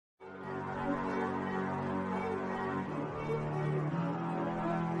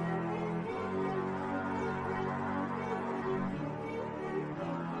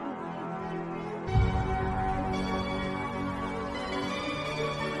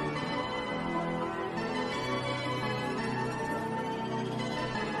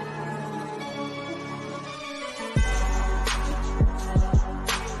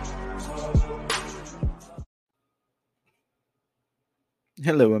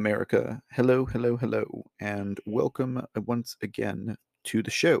Hello, America. Hello, hello, hello, and welcome once again to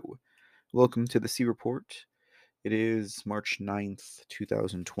the show. Welcome to the C Report. It is March 9th,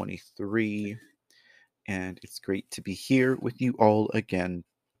 2023, and it's great to be here with you all again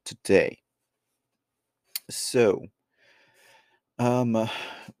today. So, um,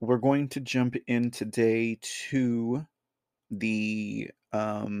 we're going to jump in today to the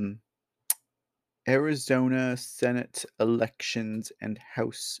Arizona Senate elections and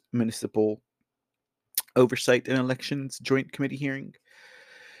House Municipal Oversight and Elections Joint Committee hearing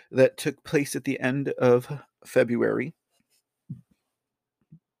that took place at the end of February.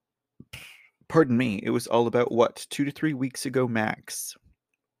 Pardon me, it was all about what, 2 to 3 weeks ago max.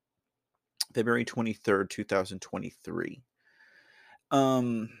 February 23rd, 2023.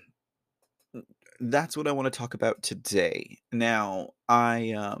 Um, that's what I want to talk about today. Now,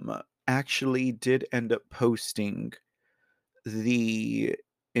 I actually did end up posting the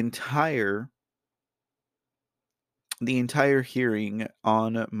entire hearing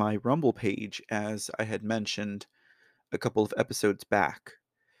on my Rumble page, as I had mentioned a couple of episodes back.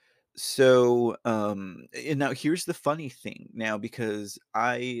 So, and now here's the funny thing now, because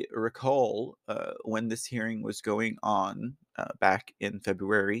I recall when this hearing was going on back in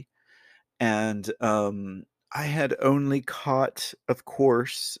February, and I had only caught, of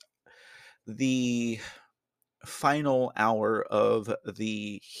course, the final hour of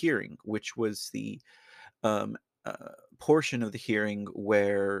the hearing, which was the um, portion of the hearing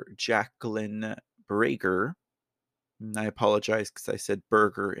where Jacqueline Brager, and I apologize because I said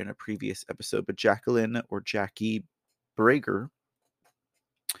Burger in a previous episode, but Jacqueline or Jackie Brager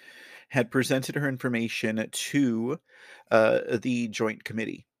had presented her information to the Joint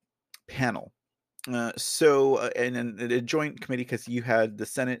Committee panel. And then the Joint Committee, because you had the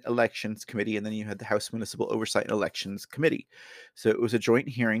Senate Elections Committee and then you had the House Municipal Oversight and Elections Committee. So it was a joint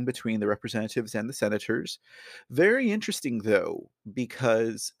hearing between the representatives and the senators. Very interesting, though,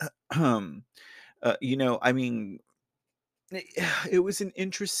 because, I mean, it was an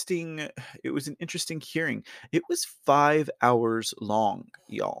interesting hearing. It was 5 hours long,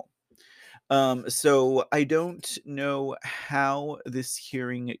 y'all. So I don't know how this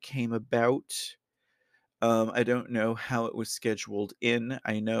hearing came about. I don't know how it was scheduled in.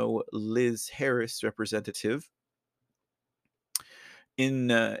 I know Liz Harris, representative in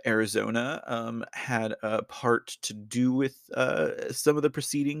Arizona, had a part to do with some of the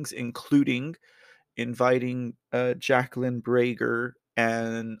proceedings, including inviting Jacqueline Brager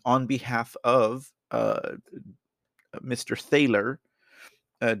and on behalf of Mr. Thaler,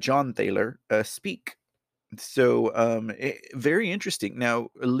 John Thaler, speak. So very interesting. Now,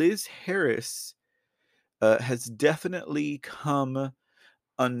 Liz Harris has definitely come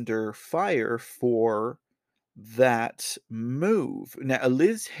under fire for that move. Now,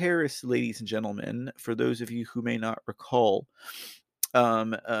 Liz Harris, ladies and gentlemen, for those of you who may not recall,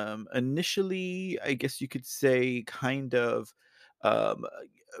 initially, I guess you could say, kind of um,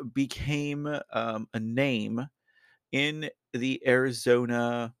 became a name in the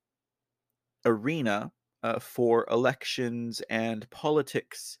Arizona arena for elections and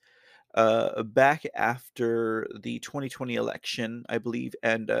politics back after the 2020 election, I believe,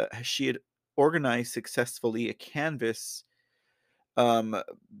 and she had organized successfully a canvass um,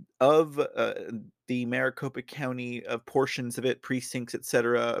 of the Maricopa County, of portions of it, precincts,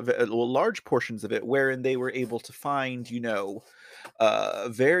 etc., large portions of it, wherein they were able to find,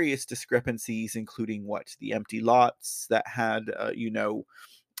 various discrepancies, including what the empty lots that had,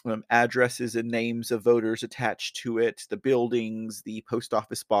 addresses and names of voters attached to it, the buildings, the post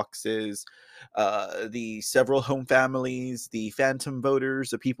office boxes, the several home families, the phantom voters,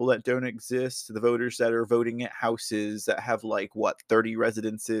 the people that don't exist, the voters that are voting at houses that have 30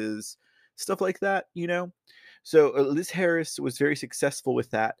 residences, stuff like that. So Liz Harris was very successful with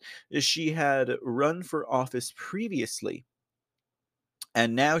that. She had run for office previously,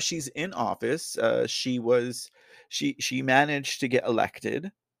 and now she's in office. She managed to get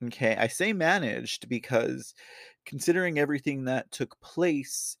elected. Okay, I say managed because considering everything that took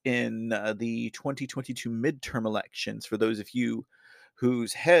place in the 2022 midterm elections, for those of you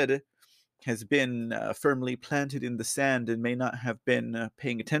whose head has been firmly planted in the sand and may not have been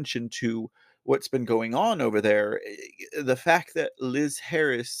paying attention to what's been going on over there, the fact that Liz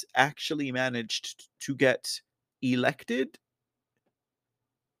Harris actually managed to get elected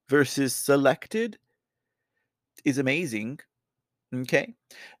versus selected is amazing. Okay.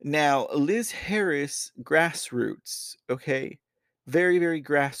 Now, Liz Harris, grassroots. Okay. Very, very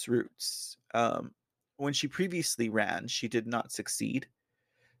grassroots. When she previously ran, she did not succeed.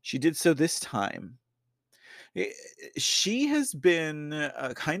 She did so this time. Eh, she has been,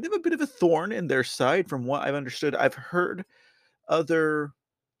 kind of a bit of a thorn in their side from what I've understood. I've heard other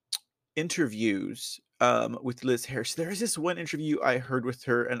interviews, with Liz Harris. There is this one interview I heard with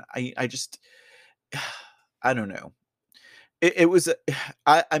her, and I just I don't know. It was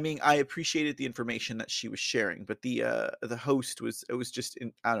I mean, I appreciated the information that she was sharing, but the host was it was just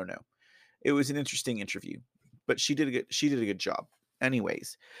in I don't know. It was an interesting interview, but she did a good job.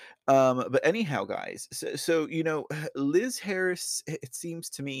 Anyways, but anyhow, guys, so Liz Harris, it seems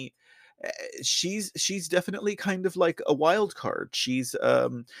to me, she's definitely kind of like a wild card. She's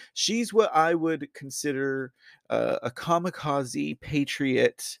what I would consider a kamikaze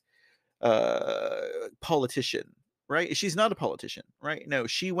patriot uh politician, right? She's not a politician, right? No,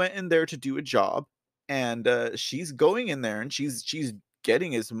 she went in there to do a job, and she's going in there and she's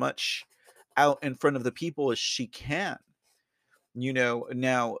getting as much out in front of the people as she can.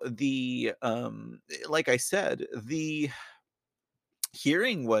 Now the like I said, the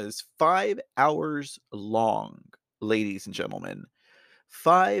hearing was 5 hours long, ladies and gentlemen.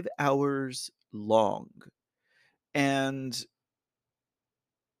 5 hours long. And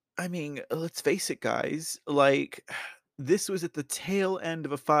I mean, let's face it, guys, like, this was at the tail end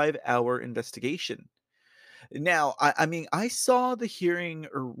of a 5-hour investigation. Now, I mean, I saw the hearing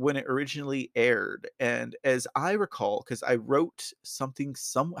when it originally aired, and as I recall, because I wrote something,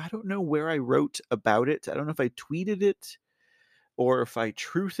 I don't know where I wrote about it. I don't know if I tweeted it or if I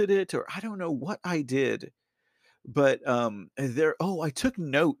truthed it, or I don't know what I did. But I took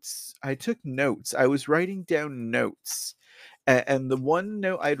notes. I was writing down notes. And the one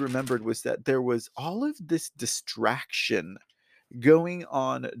note I'd remembered was that there was all of this distraction going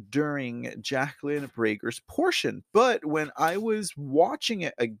on during Jacqueline Brager's portion. But when I was watching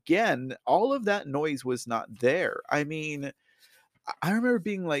it again, all of that noise was not there. I mean, I remember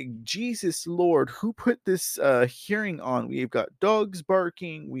being like, Jesus Lord, who put this hearing on? We've got dogs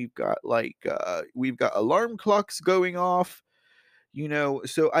barking, we've got alarm clocks going off,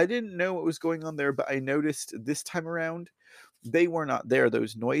 so I didn't know what was going on there, but I noticed this time around they were not there,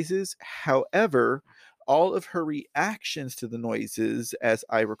 those noises. However, all of her reactions to the noises, as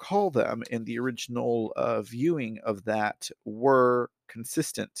I recall them in the original viewing of that, were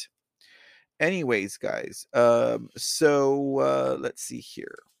consistent. Anyways, guys, let's see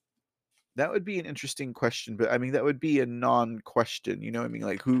here. That would be an interesting question, but I mean, that would be a non-question. You know what I mean?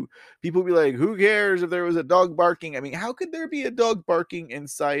 Like, people be like, who cares if there was a dog barking? I mean, how could there be a dog barking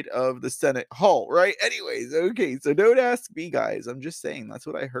inside of the Senate hall, right? Anyways, okay, so don't ask me, guys. I'm just saying that's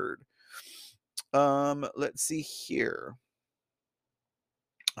what I heard. Let's see here.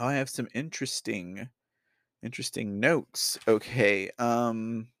 I have some interesting notes. Okay.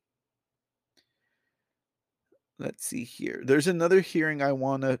 Let's see here. There's another hearing I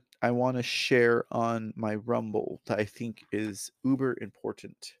wanna share on my Rumble that I think is uber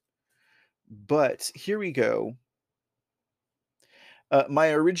important. But here we go. My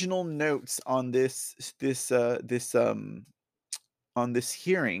original notes on this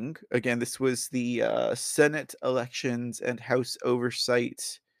hearing. Again, this was the Senate Elections and House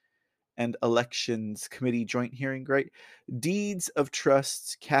Oversight and Elections Committee joint hearing, right? Deeds of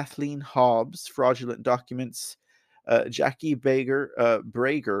Trust, Kathleen Hobbs, fraudulent documents, Jackie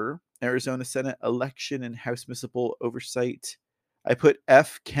Brager, Arizona Senate Election and House Municipal Oversight. I put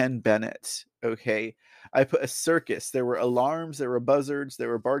F. Ken Bennett. Okay. I put a circus. There were alarms, there were buzzards, there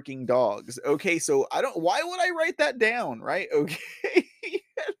were barking dogs. Okay, so why would I write that down, right? Okay.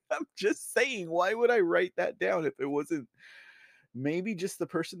 I'm just saying, why would I write that down if it wasn't maybe just the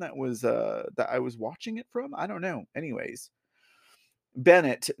person that I was watching it from? I don't know. Anyways,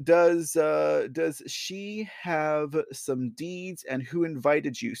 Bennett, does she have some deeds, and who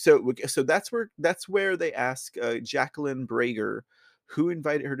invited you? So that's where they ask Jacqueline Brager who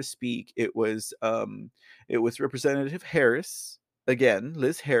invited her to speak. It was Representative Harris, again,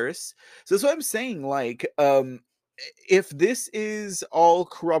 Liz Harris. So that's what I'm saying. Like, if this is all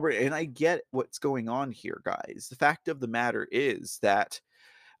corroborated, and I get what's going on here, guys, the fact of the matter is that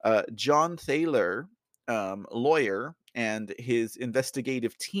John Thaler, lawyer, and his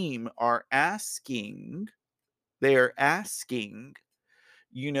investigative team are asking, the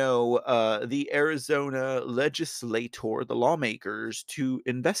Arizona legislator, the lawmakers, to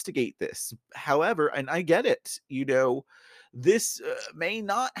investigate this. However, and I get it, this may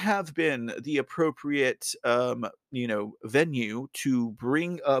not have been the appropriate, venue to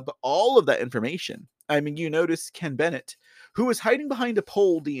bring up all of that information. I mean, you notice Ken Bennett, who was hiding behind a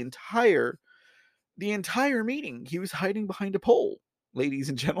pole the entire meeting. He was hiding behind a pole, ladies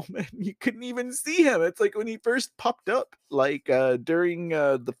and gentlemen. You couldn't even see him. It's like when he first popped up, like during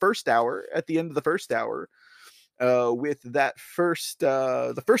the first hour, at the end of the first hour. with the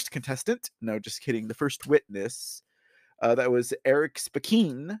first contestant. No, just kidding. The first witness. That was Eric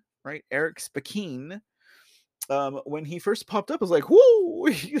Spakeen, right? Eric Spakeen. When he first popped up, I was like, "Whoa,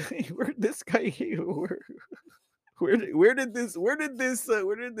 where did this guy? Where did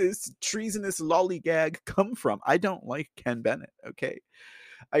this treasonous lollygag come from?" I don't like Ken Bennett. Okay,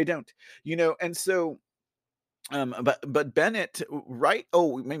 I don't. And so but Bennett, right?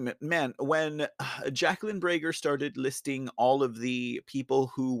 Oh man, when Jacqueline Brager started listing all of the people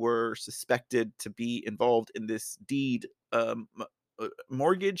who were suspected to be involved in this deed,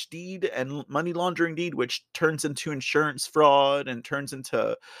 mortgage deed and money laundering deed, which turns into insurance fraud and turns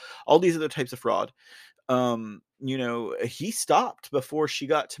into all these other types of fraud. He stopped before she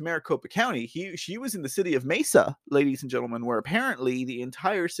got to Maricopa County. She was in the city of Mesa, ladies and gentlemen, where apparently the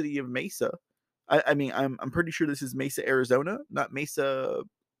entire city of Mesa. I mean, I'm pretty sure this is Mesa, Arizona, not Mesa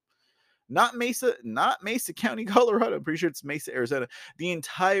County, Colorado. I'm pretty sure it's Mesa, Arizona. The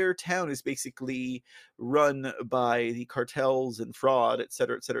entire town is basically run by the cartels and fraud, et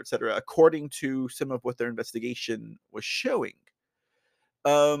cetera, et cetera, et cetera, according to some of what their investigation was showing.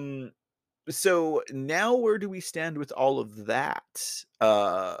 Um, so now where do we stand with all of that?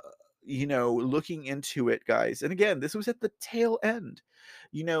 Looking into it, guys. And again, this was at the tail end.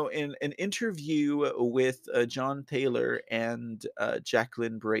 In an interview with John Thaler and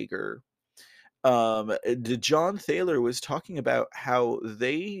Jacqueline Brager, John Thaler was talking about how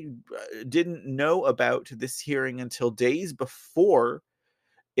they didn't know about this hearing until days before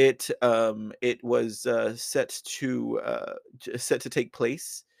it was set to take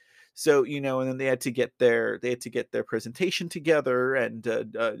place. So and then they had to get their presentation together, and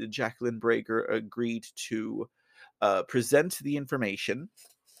Jacqueline Brager agreed to present the information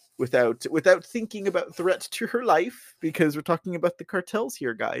without thinking about threats to her life, because we're talking about the cartels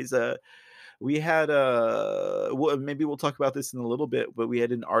here, guys. We had maybe we'll talk about this in a little bit, but we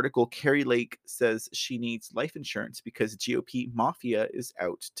had an article. Kari Lake says she needs life insurance because GOP Mafia is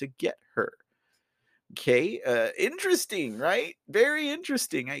out to get her. Okay, interesting, right? Very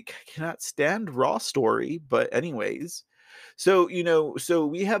interesting. I cannot stand raw story, but anyways. So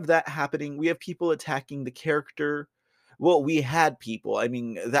we have that happening. We have people attacking the character. Well, we had people. I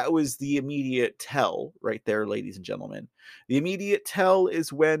mean, that was the immediate tell right there, ladies and gentlemen. The immediate tell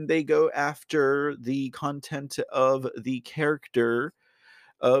is when they go after the content of the character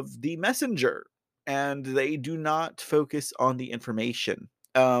of the messenger, and they do not focus on the information.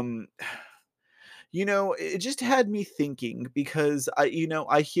 Um, it just had me thinking, because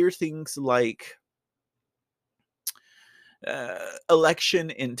I hear things like election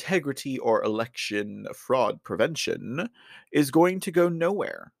integrity or election fraud prevention is going to go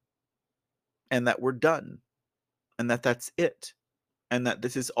nowhere, and that we're done, and that's it, and that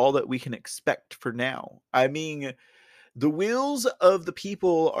this is all that we can expect for now. I mean, the wheels of the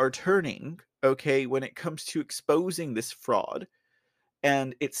people are turning, okay, when it comes to exposing this fraud.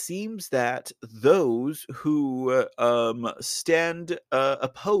 And it seems that those who stand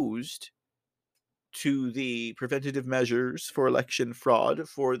opposed to the preventative measures for election fraud,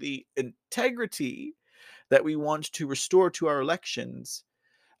 for the integrity that we want to restore to our elections,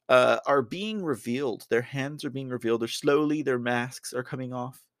 are being revealed. Their hands are being revealed. They're slowly, their masks are coming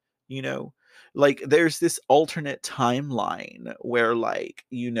off. You know, like there's this alternate timeline where, like,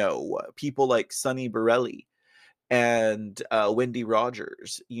 people like Sonny Borelli and Wendy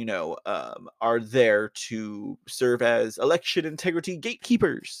Rogers, are there to serve as election integrity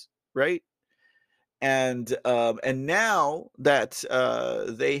gatekeepers, right? And now that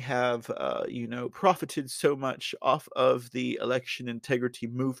they have profited so much off of the election integrity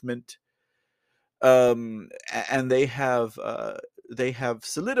movement, and they have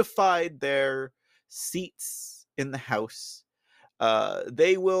solidified their seats in the House.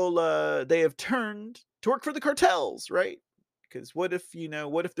 They have turned to work for the cartels, right? Because what if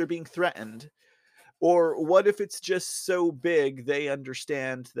they're being threatened, or what if it's just so big they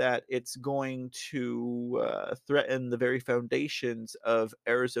understand that it's going to threaten the very foundations of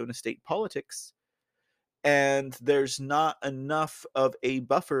Arizona state politics, and there's not enough of a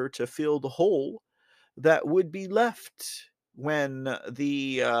buffer to fill the hole that would be left when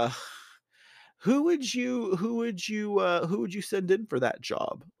the who would you send in for that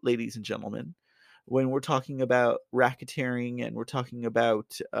job, ladies and gentlemen, when we're talking about racketeering and we're talking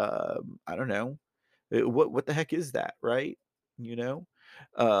about I don't know, what the heck is that, right? You know,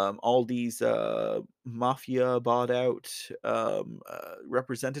 all these mafia bought out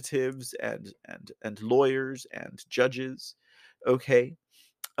representatives and lawyers and judges. Okay,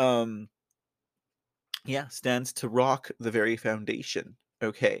 yeah, stands to rock the very foundation.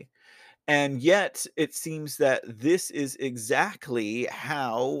 Okay, And yet, it seems that this is exactly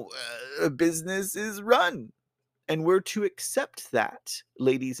how a business is run. And we're to accept that,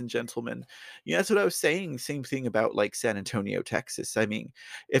 ladies and gentlemen. Yeah, that's what I was saying. Same thing about like San Antonio, Texas. I mean,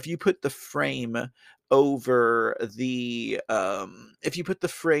 if you put the frame over if you put the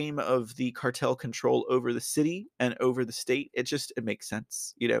frame of the cartel control over the city and over the state, it makes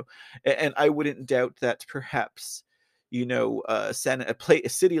sense, you know. And I wouldn't doubt that perhaps, a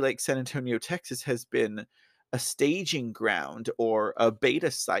city like San Antonio, Texas has been a staging ground or a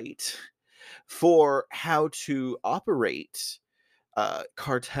beta site for how to operate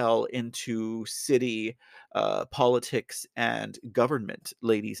cartel into city politics and government,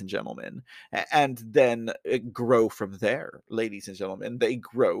 ladies and gentlemen, and then grow from there, ladies and gentlemen. They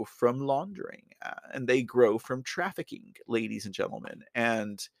grow from laundering and they grow from trafficking, ladies and gentlemen.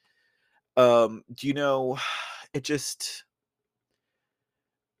 And do you know, it just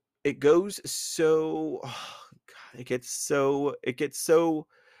it goes so God, it gets so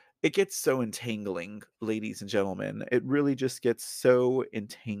entangling, ladies and gentlemen. It really just gets so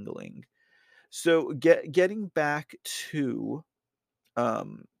entangling. So getting back to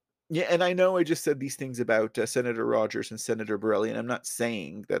um yeah, and I know I just said these things about Senator Rogers and Senator Borelli, and I'm not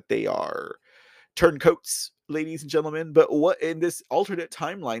saying that they are turncoats, ladies and gentlemen, but what in this alternate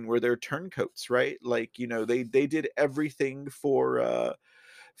timeline where they're turncoats, right? Like, they did everything for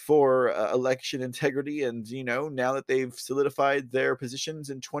election integrity, and now that they've solidified their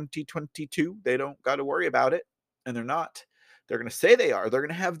positions in 2022, they don't got to worry about it, and they're going to say they're going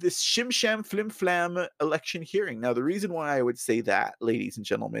to have this shim sham flim flam election hearing. Now, the reason why I would say that, ladies and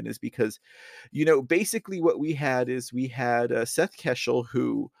gentlemen, is because basically what we had Seth Keshel,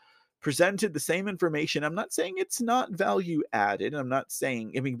 who presented the same information. I'm not saying it's not value added. I'm not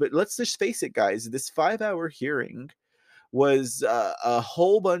saying, I mean, but let's just face it, guys, this 5-hour hearing was a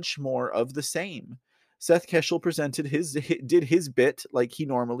whole bunch more of the same. Seth Keshel did his bit like he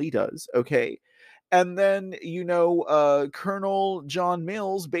normally does, okay? And then, Colonel John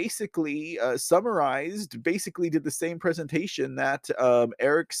Mills basically did the same presentation that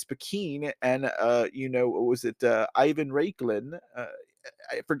Eric Spakeen and, what was it, Ivan Raiklin,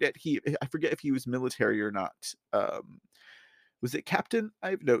 I forget if he was military or not. Was it Captain?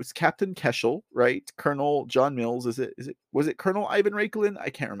 No, it's Captain Keshel, right? Colonel John Mills. Was it Colonel Ivan Raiklin?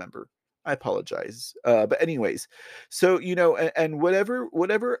 I can't remember. I apologize. But anyways, so and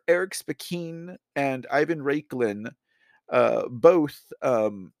whatever Eric Spakeen and Ivan Raiklin both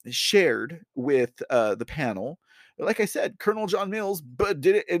shared with the panel. Like I said, Colonel John Mills, but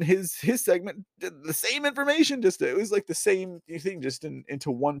did it in his segment. Did the same information, just it was like the same thing, just into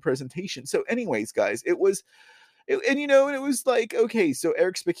one presentation. So, anyways, guys, and it was like, okay, so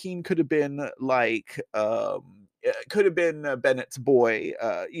Eric Spakeen could have been like could have been Bennett's boy.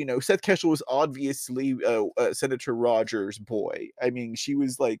 Seth Keshel was obviously Senator Rogers' boy. I mean, she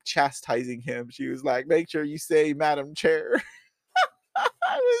was like chastising him. She was like, make sure you say Madam Chair.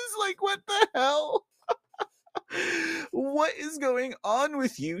 I was like, what the hell? What is going on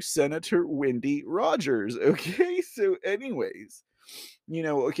with you, Senator Wendy Rogers? Okay, so anyways,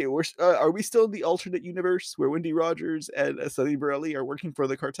 okay, are we still in the alternate universe where Wendy Rogers and Sonny Borelli are working for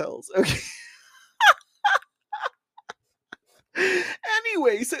the cartels? Okay.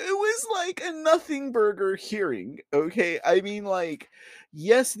 Anyway, so it was like a nothing burger hearing. Okay, I mean, like,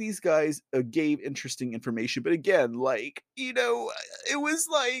 yes, these guys gave interesting information, but again, like, it was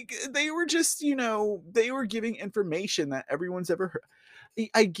like they were just, they were giving information that everyone's ever heard.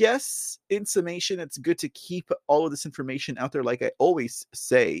 I guess in summation, it's good to keep all of this information out there. Like I always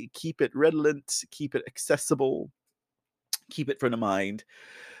say, keep it redolent, keep it accessible, keep it front of mind.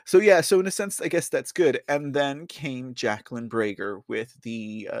 So yeah, so in a sense, I guess that's good. And then came Jacqueline Brager with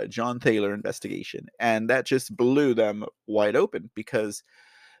the John Thaler investigation, and that just blew them wide open because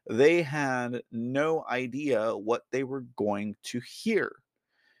they had no idea what they were going to hear.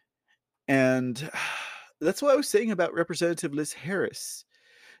 And that's what I was saying about Representative Liz Harris.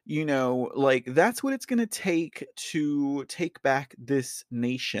 Like that's what it's going to take back this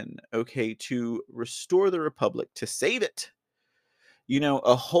nation, okay, to restore the republic, to save it.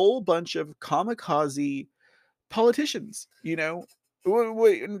 A whole bunch of kamikaze politicians, we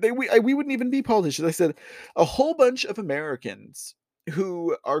wouldn't even be politicians. I said a whole bunch of Americans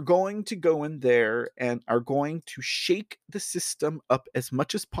who are going to go in there and are going to shake the system up as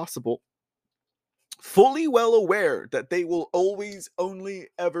much as possible, fully well aware that they will always only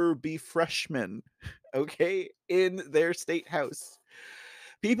ever be freshmen, okay, in their state house.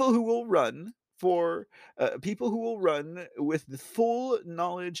 People who will run for people who will run with the full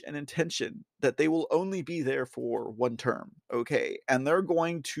knowledge and intention that they will only be there for one term, okay, and they're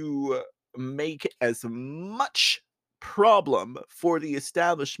going to make as much problem for the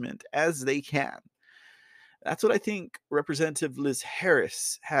establishment as they can. That's what I think Representative Liz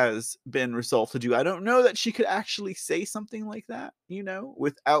Harris has been resolved to do. I don't know that she could actually say something like that,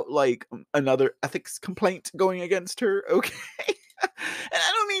 without like another ethics complaint going against her. Okay. And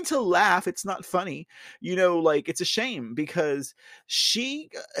I don't mean to laugh. It's not funny. Like it's a shame because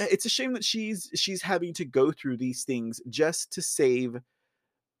it's a shame that she's having to go through these things just to save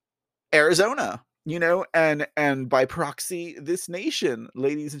Arizona, and by proxy, this nation,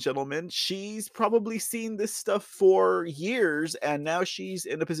 ladies and gentlemen. She's probably seen this stuff for years, and now she's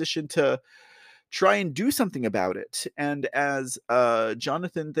in a position to try and do something about it. And as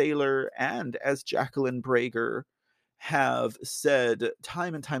Jonathan Thaler and as Jacqueline Brager have said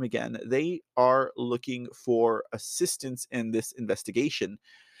time and time again, they are looking for assistance in this investigation.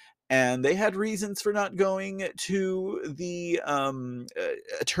 And they had reasons for not going to the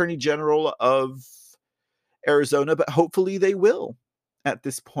Attorney General of Arizona, but hopefully they will at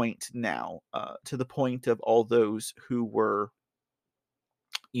this point now, to the point of all those who were,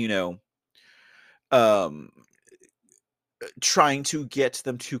 you know, um, trying to get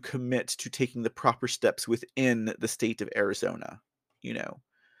them to commit to taking the proper steps within the state of Arizona. You know,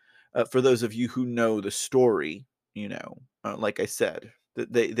 for those of you who know the story, like I said,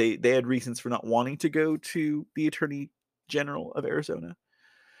 that they had reasons for not wanting to go to the Attorney General of Arizona.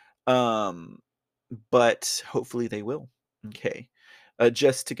 Um, but hopefully they will. Okay.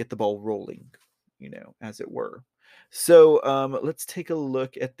 Just to get the ball rolling, as it were. So let's take a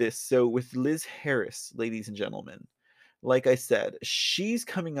look at this. So with Liz Harris, ladies and gentlemen, like I said, she's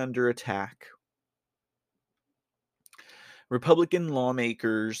coming under attack. Republican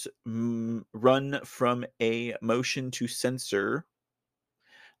lawmakers run from a motion to censor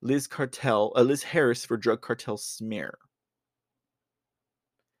Liz Harris for drug cartel smear.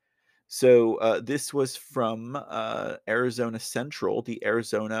 So this was from Arizona Central, the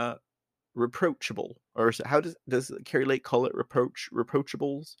Arizona Reproachable, or how does Kari Lake call it?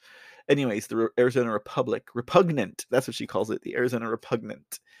 Reproachables. Anyways, the Arizona Repugnant. That's what she calls it. The Arizona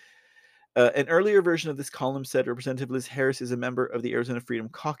Repugnant. An earlier version of this column said Representative Liz Harris is a member of the Arizona Freedom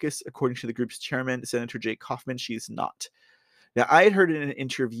Caucus. According to the group's chairman, Senator Jay Kaufman, she is not. Now, I had heard in an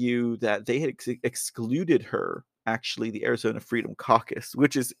interview that they had excluded her, actually, the Arizona Freedom Caucus,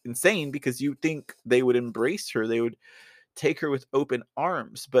 which is insane because you think they would embrace her. They would take her with open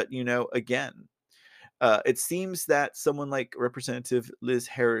arms. But, again, it seems that someone like Representative Liz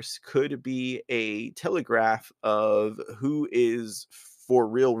Harris could be a telegraph of who is for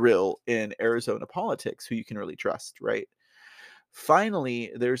real in Arizona politics, who you can really trust, right?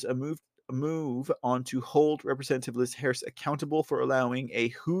 Finally, there's a move on to hold Representative Liz Harris accountable for allowing a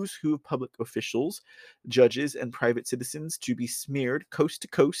who's who of public officials, judges, and private citizens to be smeared coast to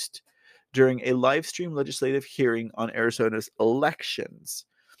coast during a live stream legislative hearing on Arizona's elections.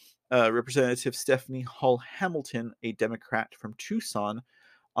 Representative Stephanie Hall Hamilton, a Democrat from Tucson,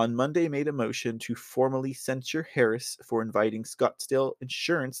 on Monday made a motion to formally censure Harris for inviting Scottsdale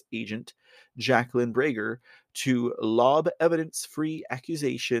insurance agent Jacqueline Brager to lob evidence-free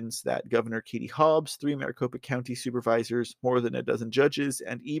accusations that Governor Katie Hobbs, 3 Maricopa County supervisors, more than a dozen judges,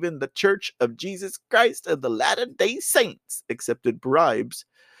 and even the Church of Jesus Christ of the Latter-day Saints accepted bribes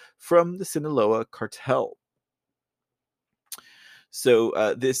from the Sinaloa cartel.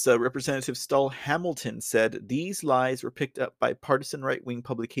 So this Representative Stall Hamilton said these lies were picked up by partisan right-wing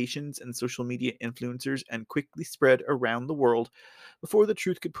publications and social media influencers and quickly spread around the world before the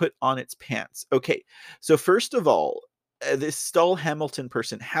truth could put on its pants. Okay, so first of all, this Stall Hamilton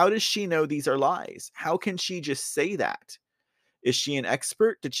person, how does she know these are lies? How can she just say that? Is she an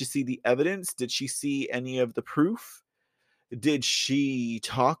expert? Did she see the evidence? Did she see any of the proof? Did she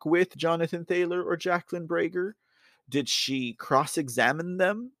talk with Jonathan Thaler or Jacqueline Brager? Did she cross-examine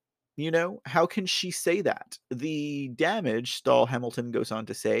them? How can she say that? The damage, Stall Hamilton goes on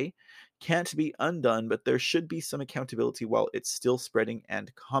to say, can't be undone, but there should be some accountability while it's still spreading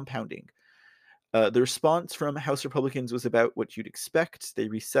and compounding. The response from House Republicans was about what you'd expect. They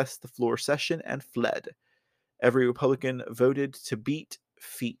recessed the floor session and fled. Every Republican voted to beat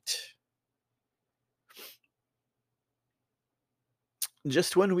feet.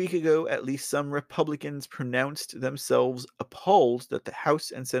 Just 1 week ago, at least some Republicans pronounced themselves appalled that the House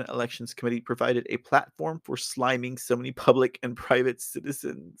and Senate Elections Committee provided a platform for sliming so many public and private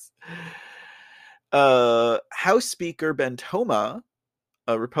citizens. House Speaker Ben Toma,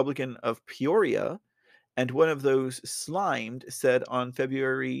 a Republican of Peoria, and one of those slimed, said on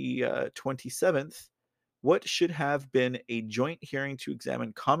February 27th, what should have been a joint hearing to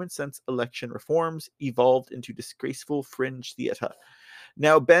examine common sense election reforms evolved into disgraceful fringe theater.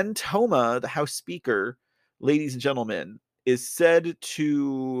 Now, Ben Toma, the House Speaker, ladies and gentlemen, is said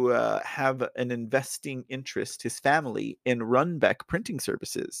to have an investing interest, his family, in Runbeck printing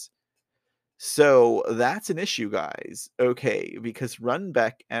services. So that's an issue, guys. Okay, because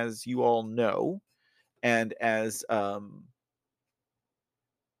Runbeck, as you all know, and as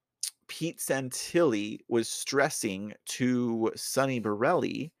Pete Santilli was stressing to Sonny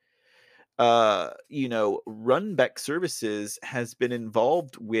Borelli, Runbeck Services has been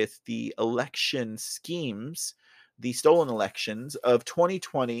involved with the election schemes, the stolen elections of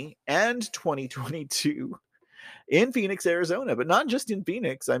 2020 and 2022 in Phoenix, Arizona, but not just in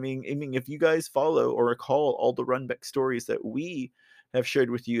Phoenix. I mean, if you guys follow or recall all the Runbeck stories that we have shared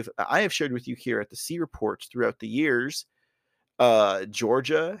with you, I have shared with you here at the C Report throughout the years,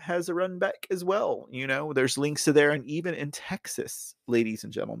 Georgia has a Runbeck as well. There's links to there, and even in Texas, ladies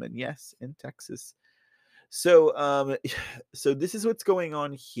and gentlemen. Yes, in Texas. So, so this is what's going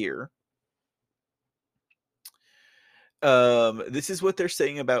on here. This is what they're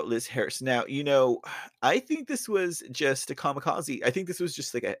saying about Liz Harris. Now, I think this was just a kamikaze. I think this was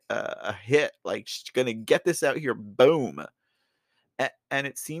just like a hit, like she's gonna get this out here, boom. And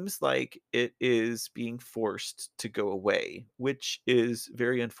it seems like it is being forced to go away, which is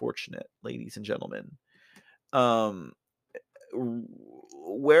very unfortunate, ladies and gentlemen. Um,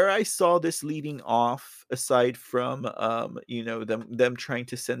 where I saw this leading off, aside from them trying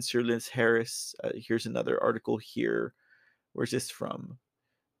to censor Liz Harris, here's another article here. Where's this from?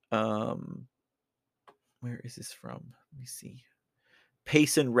 Um, where is this from? Let me see.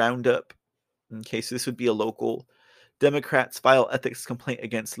 Payson Roundup. Okay, so this would be a local. Democrats file ethics complaint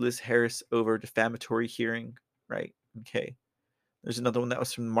against Liz Harris over defamatory hearing. Right. Okay. There's another one that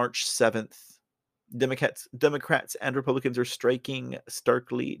was from March 7th. Democrats and Republicans are striking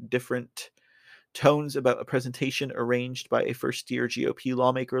starkly different tones about a presentation arranged by a first-year GOP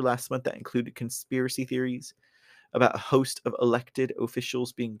lawmaker last month that included conspiracy theories about a host of elected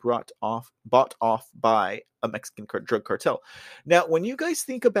officials being bought off by a Mexican drug cartel. Now, when you guys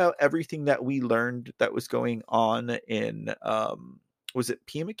think about everything that we learned that was going on in, was it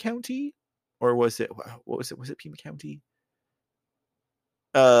Pima County, or was it what was it? Was it Pima County?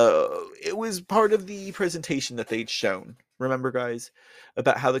 It was part of the presentation that they'd shown. Remember, guys,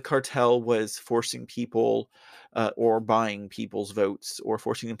 about how the cartel was forcing people, or buying people's votes, or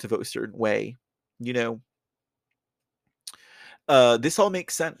forcing them to vote a certain way. You know, this all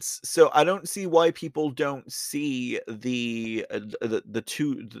makes sense. So I don't see why people don't see the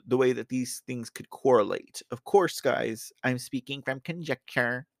way that these things could correlate. Of course, guys, I'm speaking from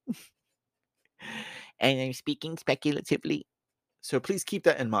conjecture, and I'm speaking speculatively. So please keep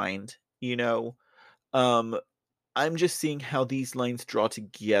that in mind. Um, I'm just seeing how these lines draw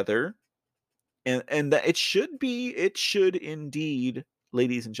together, and that it should indeed,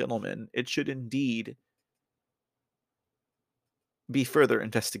 ladies and gentlemen, it should indeed be further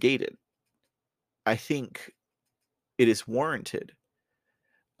investigated. I think it is warranted.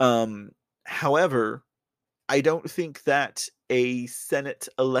 Um, However, I don't think that a Senate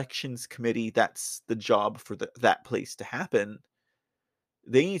Elections Committee, that's the job for that place to happen.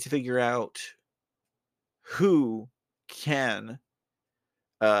 They need to figure out who can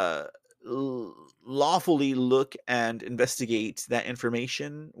uh, lawfully look and investigate that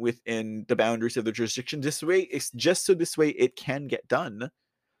information within the boundaries of the jurisdiction. This way it can get done,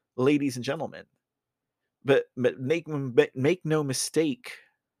 ladies and gentlemen. But make no mistake,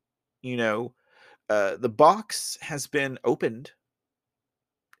 you know, the box has been opened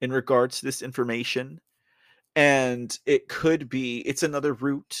in regards to this information, and it's another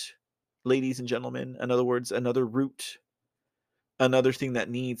route, ladies and gentlemen. In other words, another route, another thing that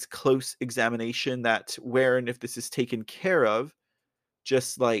needs close examination, that where and if this is taken care of,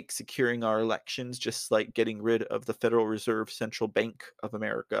 just like securing our elections, just like getting rid of the Federal Reserve Central Bank of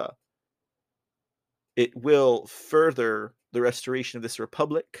America, it will further the restoration of this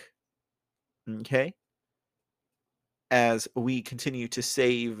republic. Okay, as we continue to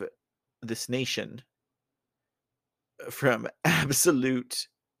save this nation from absolute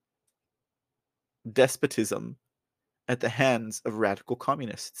despotism at the hands of radical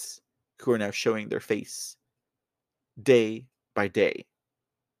communists who are now showing their face day by day.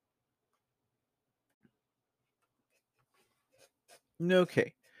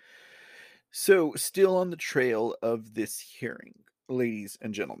 Okay, so still on the trail of this hearing, ladies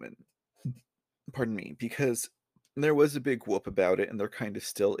and gentlemen, pardon me, because there was a big whoop about it, and there kind of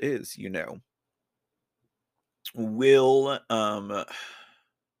still is. Will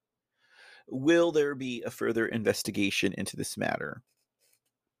will there be a further investigation into this matter?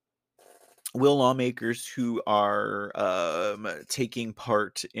 will lawmakers who are taking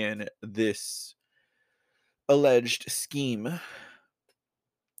part in this alleged scheme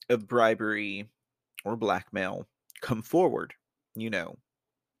of bribery or blackmail come forward, you know,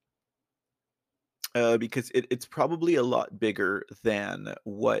 because it's probably a lot bigger than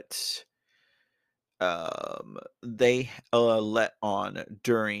what they let on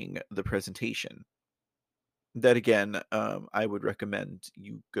during the presentation. That again, I would recommend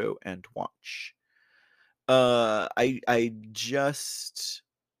you go and watch. I just,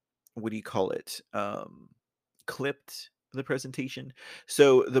 what do you call it? Clipped the presentation.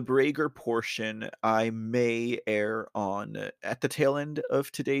 So the Brager portion I may air on at the tail end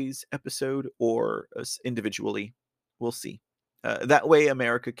of today's episode or individually. We'll see. That way,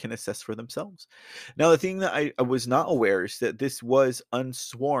 America can assess for themselves. Now, the thing that I was not aware is that this was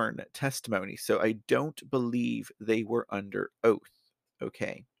unsworn testimony, so I don't believe they were under oath.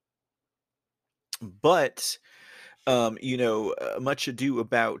 Okay, but much ado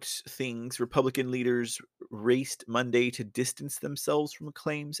about things. Republican leaders raced Monday to distance themselves from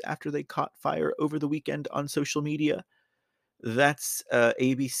claims after they caught fire over the weekend on social media. That's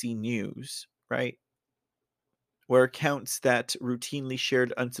ABC News, right? Where accounts that routinely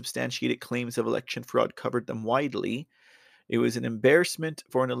shared unsubstantiated claims of election fraud covered them widely. It was an embarrassment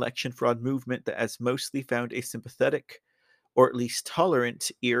for an election fraud movement that has mostly found a sympathetic or at least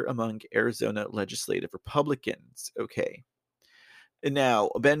tolerant ear among Arizona legislative Republicans. Okay. Now,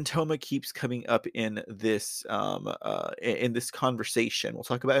 Ben Toma keeps coming up in this conversation. We'll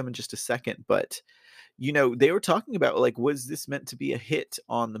talk about him in just a second, but they were talking about, like, was this meant to be a hit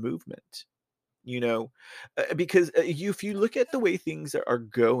on the movement? Because if you look at the way things are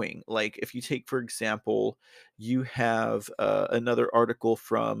going, like if you take, for example, you have another article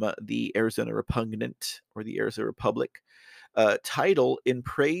from the Arizona Repugnant or the Arizona Republic, title in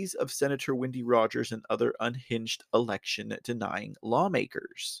praise of Senator Wendy Rogers and other unhinged election denying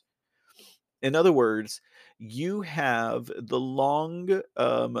lawmakers. In other words, you have the long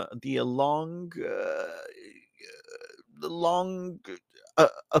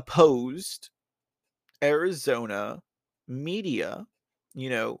opposed Arizona media. You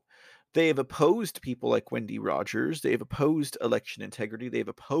know, they have opposed people like Wendy Rogers. They have opposed election integrity. They've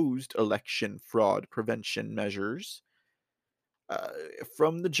opposed election fraud prevention measures uh,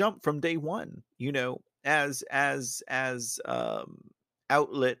 from the jump, from day one. As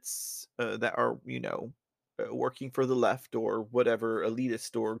outlets that are working for the left or whatever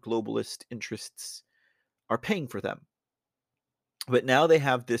elitist or globalist interests are paying for them. But now they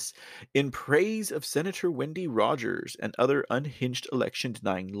have this in praise of Senator Wendy Rogers and other unhinged election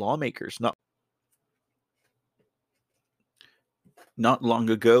denying lawmakers. Not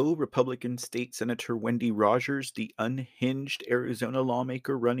long ago, Republican State Senator Wendy Rogers, the unhinged Arizona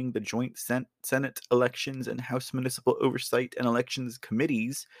lawmaker running the joint Senate elections and House Municipal Oversight and Elections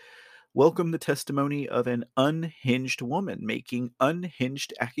committees, welcomed the testimony of an unhinged woman making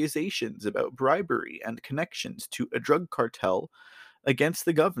unhinged accusations about bribery and connections to a drug cartel against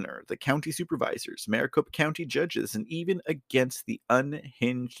the governor, the county supervisors, Maricopa County judges, and even against the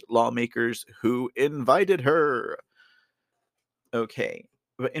unhinged lawmakers who invited her. Okay.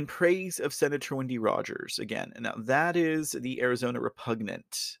 But in praise of Senator Wendy Rogers, again, now that is the Arizona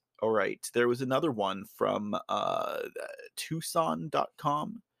Repugnant. All right. There was another one from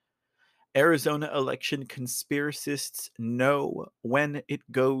Tucson.com. Arizona election conspiracists know when it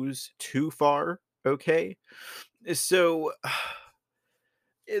goes too far. Okay. So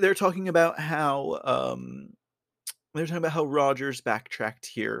they're talking about how Rogers backtracked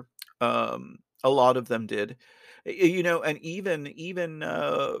here. A lot of them did, and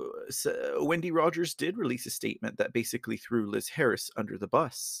Wendy Rogers did release a statement that basically threw Liz Harris under the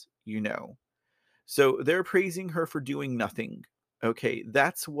bus. So they're praising her for doing nothing. Okay,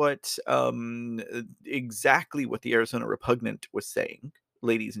 that's what exactly what the Arizona Repugnant was saying,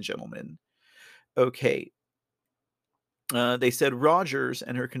 ladies and gentlemen. Okay, they said Rogers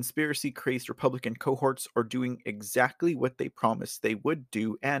and her conspiracy crazed Republican cohorts are doing exactly what they promised they would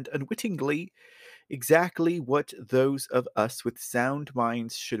do, and unwittingly, exactly what those of us with sound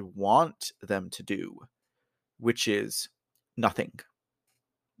minds should want them to do, which is nothing.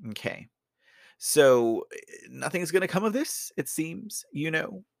 Okay. So nothing is going to come of this, it seems,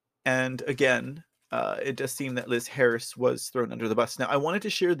 And again, it does seem that Liz Harris was thrown under the bus. Now, I wanted to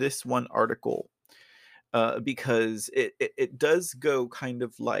share this one article because it does go kind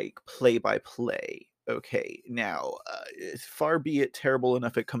of like play by play. Okay, now, far be it terrible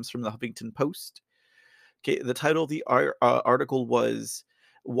enough it comes from the Huffington Post. Okay, the title of the article was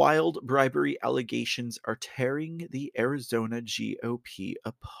 "Wild Bribery Allegations Are Tearing the Arizona GOP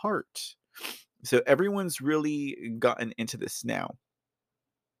Apart." So everyone's really gotten into this now.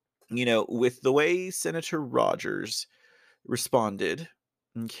 With the way Senator Rogers responded,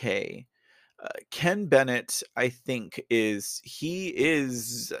 okay, Ken Bennett, I think, he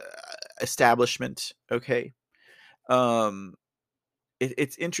is establishment, okay? Um,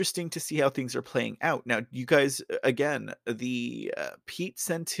 it's interesting to see how things are playing out. Now, you guys, again, the Pete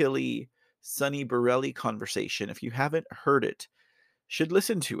Santilli, Sonny Borelli conversation, if you haven't heard it, should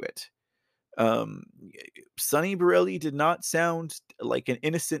listen to it. Um, Sonny Borelli did not sound like an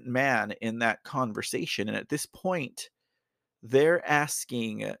innocent man in that conversation. And at this point, they're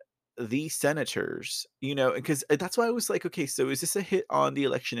asking the senators, because that's why I was like, okay, so is this a hit on the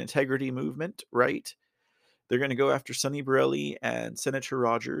election integrity movement, right? They're going to go after Sonny Borelli and Senator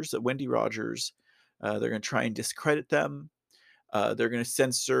Rogers, Wendy Rogers. They're going to try and discredit them. They're going to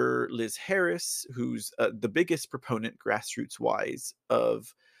censor Liz Harris, who's the biggest proponent, grassroots wise,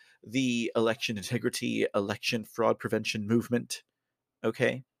 of the election integrity, election fraud prevention movement.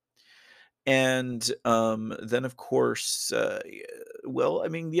 Okay. And then, of course, well, I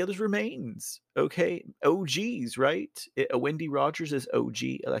mean, the others remains. Okay. OGs, right? Wendy Rogers is OG,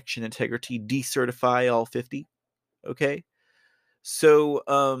 election integrity, decertify all 50. Okay. So,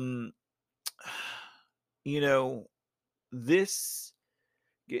 you know, this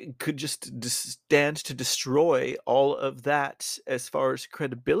could just stand to destroy all of that as far as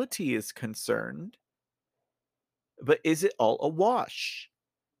credibility is concerned. But is it all a wash?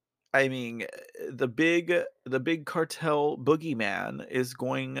 I mean, the big cartel boogeyman is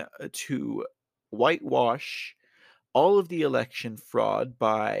going to whitewash all of the election fraud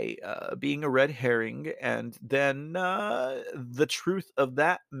by being a red herring, and then the truth of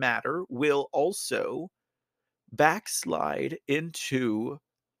that matter will also backslide into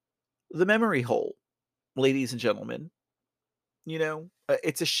the memory hole, ladies and gentlemen.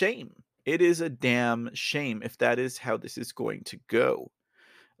 It's a shame. It is a damn shame if that is how this is going to go,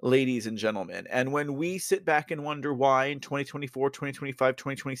 ladies and gentlemen. And when we sit back and wonder why in 2024, 2025,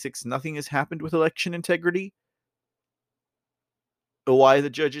 2026, nothing has happened with election integrity, why the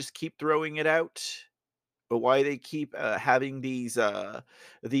judges keep throwing it out, why they keep having these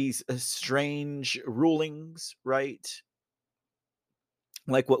strange rulings, right?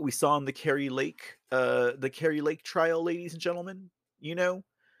 Like what we saw in the Kari Lake trial, ladies and gentlemen, you know,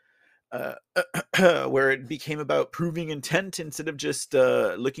 uh, where it became about proving intent instead of just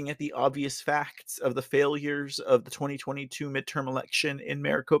looking at the obvious facts of the failures of the 2022 midterm election in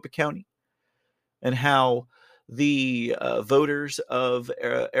Maricopa County, and how the voters of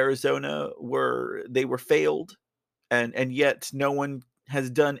Arizona were failed, and yet no one has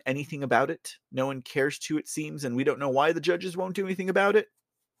done anything about it. No one cares to, it seems, and we don't know why the judges won't do anything about it.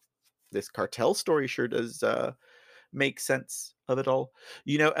 This cartel story sure does make sense of it all.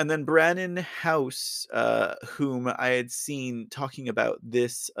 And then Brannon House, whom I had seen talking about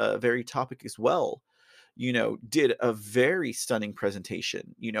this very topic as well, did a very stunning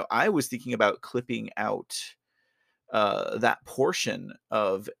presentation. I was thinking about clipping out that portion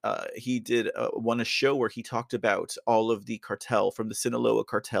of he did a show where he talked about all of the cartel, from the Sinaloa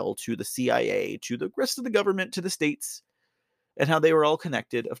cartel to the CIA to the rest of the government to the states, and how they were all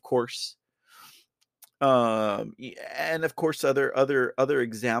connected, of course. And of course other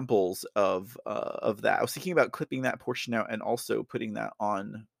examples of that. I was thinking about clipping that portion out and also putting that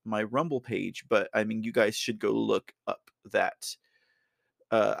on my Rumble page, but I mean, you guys should go look up that.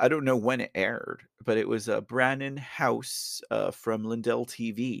 I don't know when it aired, but it was Brannon House from Lindell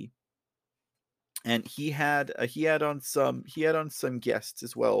TV, and he had on some guests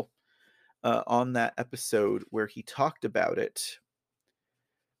as well on that episode where he talked about it.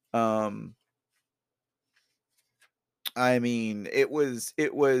 I mean, it was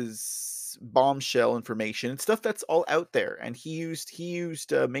bombshell information and stuff that's all out there, and he used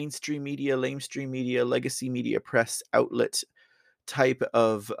mainstream media, lamestream media, legacy media, press outlet type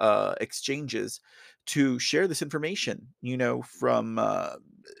of exchanges to share this information. From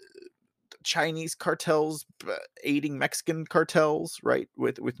Chinese cartels aiding Mexican cartels, right,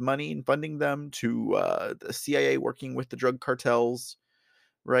 with money and funding them, to the CIA working with the drug cartels,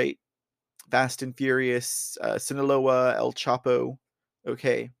 right? Fast and Furious, Sinaloa, El Chapo.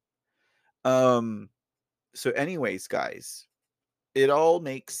 Okay. Um. So, anyways, guys, it all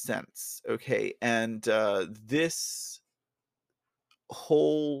makes sense. Okay, and this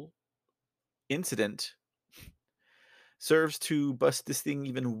whole incident serves to bust this thing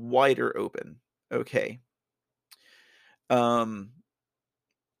even wider open. Okay. Um.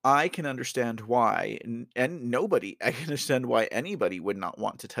 I can understand why, and nobody. I can understand why anybody would not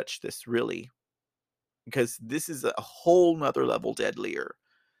want to touch this, really, because this is a whole nother level deadlier.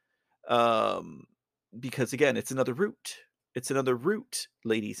 Um, because again, it's another route. It's another route,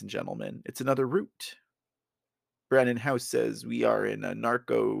 ladies and gentlemen. It's another route. Brandon House says we are in a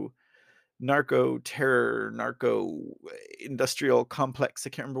narco terror, narco industrial complex. I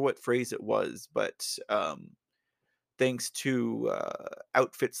can't remember what phrase it was, but thanks to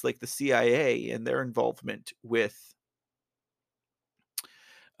outfits like the CIA and their involvement with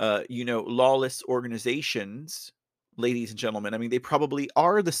lawless organizations, ladies and gentlemen. I mean, they probably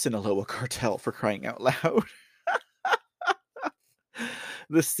are the Sinaloa cartel, for crying out loud.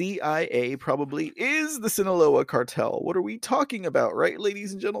 The CIA probably is the Sinaloa cartel. What are we talking about, right,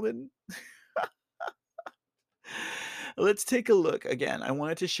 ladies and gentlemen? Let's take a look. Again, I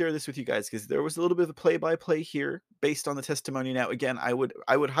wanted to share this with you guys because there was a little bit of a play-by-play here based on the testimony. Now, again, I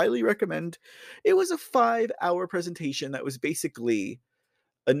would highly recommend. It was a 5-hour presentation that was basically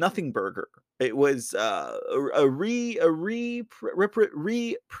a nothing burger. It was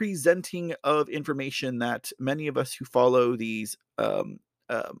representing of information that many of us who follow these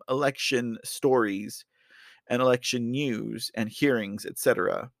election stories and election news and hearings,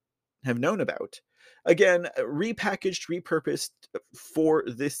 etc., have known about. Again, repackaged, repurposed for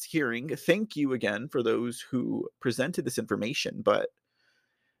this hearing. Thank you again for those who presented this information. But,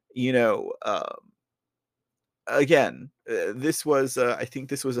 you know, again, this was, I think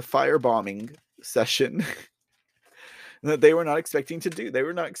this was a firebombing session that they were not expecting to do. They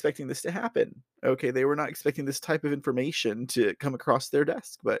were not expecting this to happen. Okay, they were not expecting this type of information to come across their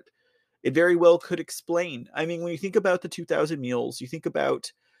desk, but it very well could explain. I mean, when you think about the 2,000 mules, you think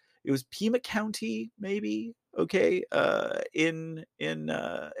about it was Pima County, maybe, okay, in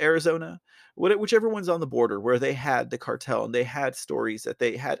Arizona, whichever one's on the border where they had the cartel and they had stories that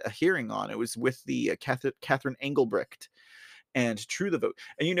they had a hearing on. It was with the Catherine Engelbrecht and True the Vote.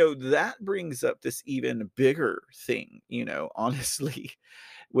 And, that brings up this even bigger thing, honestly,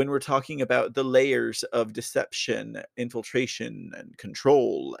 when we're talking about the layers of deception, infiltration, and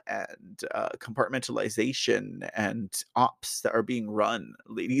control, and compartmentalization, and ops that are being run,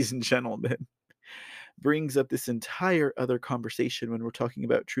 ladies and gentlemen, brings up this entire other conversation when we're talking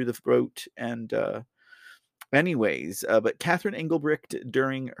about True the Vote. And anyways, but Catherine Engelbrecht,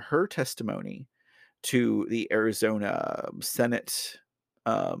 during her testimony to the Arizona Senate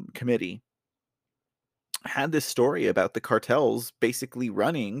committee, had this story about the cartels basically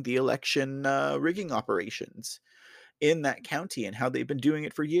running the election rigging operations in that county and how they've been doing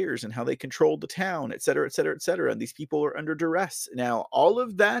it for years and how they controlled the town, et cetera, et cetera, et cetera. And these people are under duress. Now, all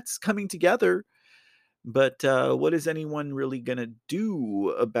of that's coming together. But what is anyone really going to do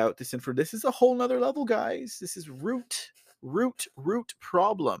about this? And this is a whole nother level, guys. This is root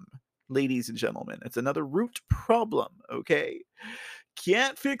problem, ladies and gentlemen. It's another root problem, okay?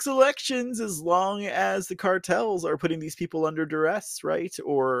 Can't fix elections as long as the cartels are putting these people under duress, right?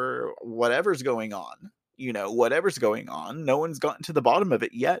 Or whatever's going on. Whatever's going on. No one's gotten to the bottom of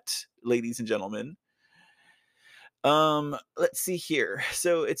it yet, ladies and gentlemen. Let's see here.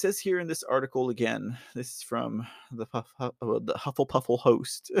 So it says here in this article again, this is from the Hufflepuffle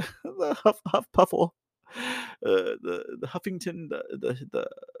host, the Huffpuffle, the Huffington, the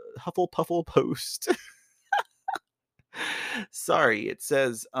Hufflepuffle Post. Sorry, it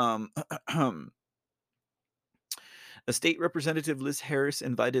says a state representative, Liz Harris,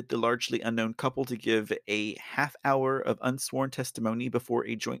 invited the largely unknown couple to give a half hour of unsworn testimony before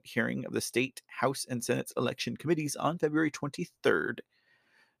a joint hearing of the state House and Senate election committees on February 23rd,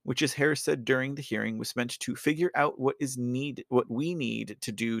 which, as Harris said during the hearing, was meant to figure out what we need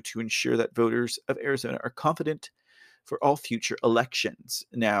to do to ensure that voters of Arizona are confident for all future elections.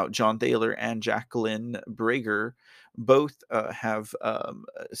 Now, John Thaler and Jacqueline Brager both have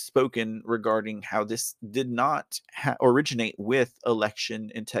spoken regarding how this did not originate with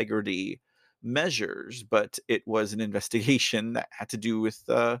election integrity measures, but it was an investigation that had to do with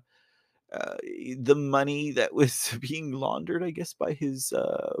the money that was being laundered, I guess, by his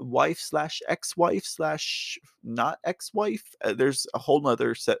wife slash ex-wife slash not ex-wife. There's a whole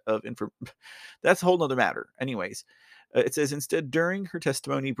nother set of that's a whole nother matter. Anyways, it says instead, during her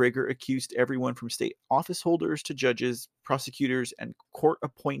testimony, Brager accused everyone from state office holders to judges, prosecutors, and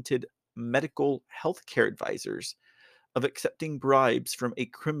court-appointed medical health care advisors of accepting bribes from a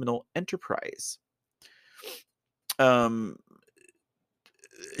criminal enterprise.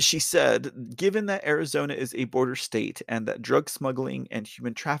 She said, given that Arizona is a border state and that drug smuggling and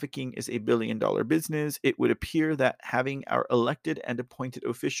human trafficking is a billion-dollar business, it would appear that having our elected and appointed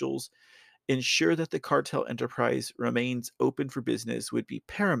officials ensure that the cartel enterprise remains open for business would be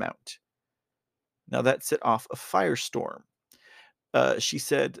paramount. Now that set off a firestorm. She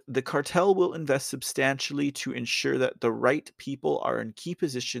said, "The cartel will invest substantially to ensure that the right people are in key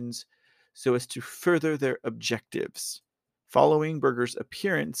positions so as to further their objectives." Following Berger's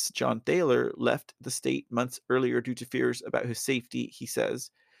appearance, John Thaler left the state months earlier due to fears about his safety, he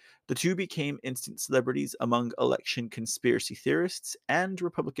says. The two became instant celebrities among election conspiracy theorists, and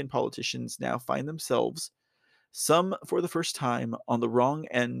Republican politicians now find themselves, some for the first time, on the wrong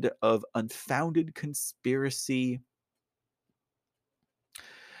end of unfounded conspiracy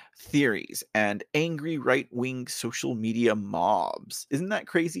theories and angry right-wing social media mobs. Isn't that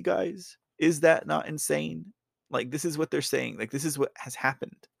crazy, guys? Is that not insane? Like, this is what they're saying. Like, this is what has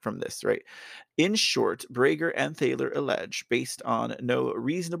happened from this, right? In short, Brager and Thaler allege, based on no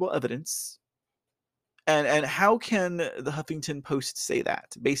reasonable evidence, and how can the Huffington Post say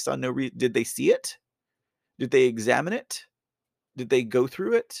that? Based on did they see it? Did they examine it? Did they go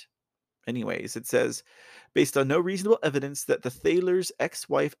through it? Anyways, it says, based on no reasonable evidence that the Thaler's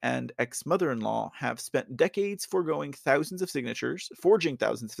ex-wife and ex-mother-in-law have spent decades forging thousands of signatures,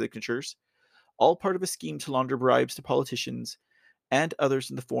 all part of a scheme to launder bribes to politicians and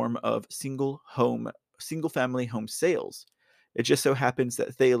others in the form of single-family home sales. It just so happens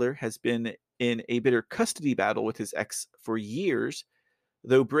that Thaler has been in a bitter custody battle with his ex for years,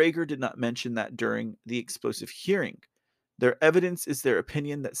 though Brager did not mention that during the explosive hearing. Their evidence is their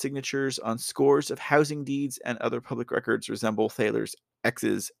opinion that signatures on scores of housing deeds and other public records resemble Thaler's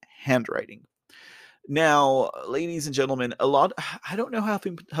ex's handwriting. Now, ladies and gentlemen, I don't know how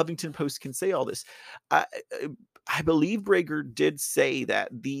Huffington Post can say all this. I, I believe Brager did say that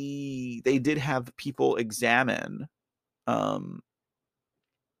they did have people examine um,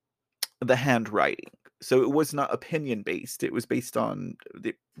 the handwriting. So it was not opinion based. It was based on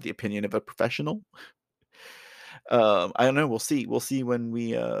the opinion of a professional. I don't know. We'll see. We'll see when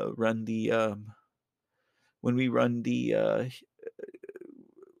we run the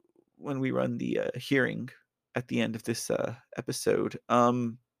hearing at the end of this episode.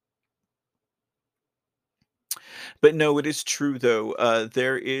 But no, it is true though.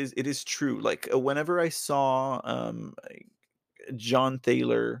 It is true. Like whenever I saw John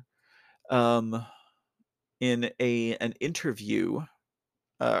Thaler um, in an interview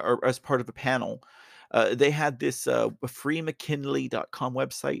or as part of a panel, they had this freemckinley.com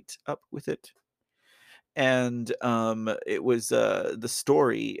website up with it. And it was the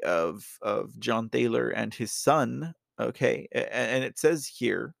story of John Thaler and his son. Okay, and it says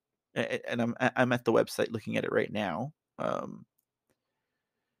here, and I'm at the website looking at it right now. Uh,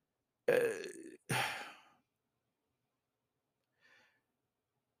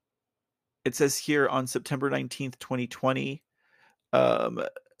 it says here on September 19th, 2020, um,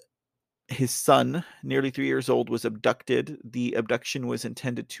 his son, nearly 3 years old, was abducted. The abduction was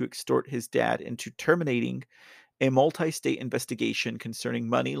intended to extort his dad into terminating a multi-state investigation concerning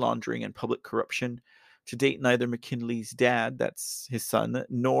money laundering and public corruption. To date, neither McKinley's dad, that's his son,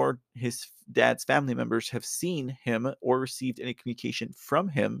 nor his dad's family members have seen him or received any communication from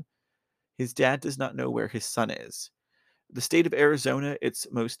him. His dad does not know where his son is. The state of Arizona, its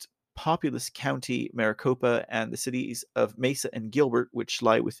most populous county, Maricopa, and the cities of Mesa and Gilbert, which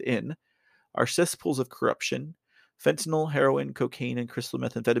lie within, are cesspools of corruption. Fentanyl, heroin, cocaine, and crystal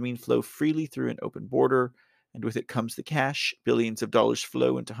methamphetamine flow freely through an open border, and with it comes the cash. Billions of dollars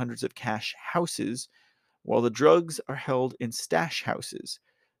flow into hundreds of cash houses, while the drugs are held in stash houses.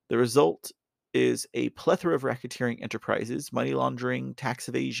 The result is a plethora of racketeering enterprises: money laundering, tax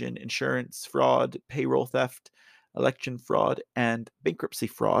evasion, insurance fraud, payroll theft, election fraud, and bankruptcy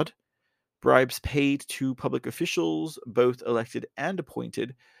fraud. Bribes paid to public officials, both elected and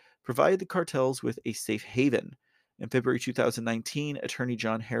appointed, provide the cartels with a safe haven. In February 2019, attorney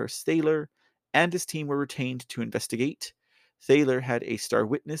John Harris Thaler and his team were retained to investigate. Thaler had a star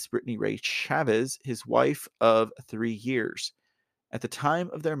witness, Brittany Ray Chavez, his wife of 3 years. At the time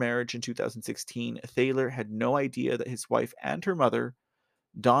of their marriage in 2016, Thaler had no idea that his wife and her mother,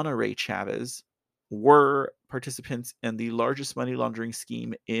 Donna Ray Chavez, were participants in the largest money laundering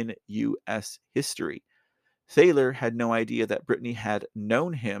scheme in U.S. history. Thaler had no idea that Brittany had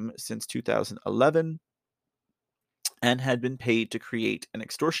known him since 2011 and had been paid to create an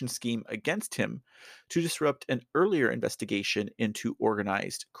extortion scheme against him to disrupt an earlier investigation into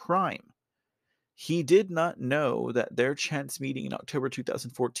organized crime. He did not know that their chance meeting in October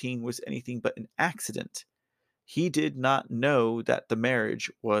 2014 was anything but an accident. He did not know that the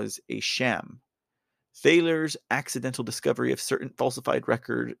marriage was a sham. Thaler's accidental discovery of certain falsified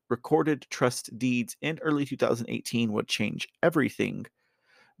recorded trust deeds in early 2018 would change everything.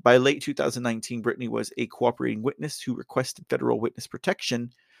 By late 2019, Brittany was a cooperating witness who requested federal witness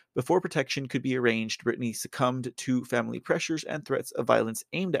protection Before protection could be arranged, Brittany succumbed to family pressures and threats of violence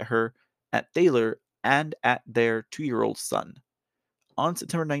aimed at her, at Thaler, and at their 2-year-old son. On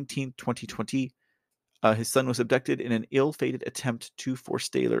September 19, 2020, his son was abducted in an ill-fated attempt to force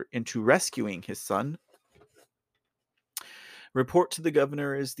Thaler into rescuing his son. Report to the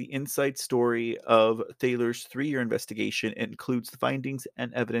governor is the inside story of Thaler's 3-year investigation. It includes the findings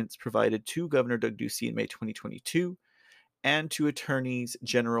and evidence provided to Governor Doug Ducey in May 2022 and to attorneys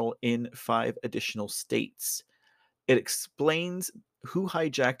general in 5 additional states. It explains who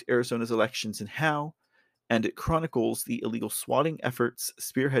hijacked Arizona's elections and how, and it chronicles the illegal swatting efforts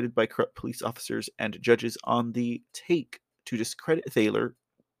spearheaded by corrupt police officers and judges on the take to discredit Thaler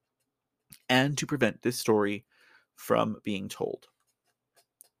and to prevent this story from being told.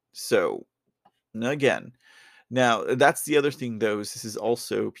 So, again, now that's the other thing, though, is this is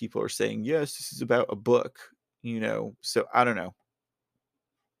also people are saying, yes, this is about a book, so I don't know.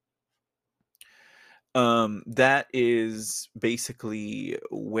 That is basically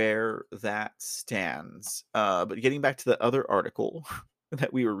where that stands. But getting back to the other article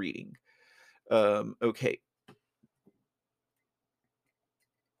that we were reading. Okay.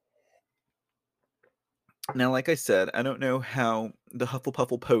 Now, like I said, I don't know how the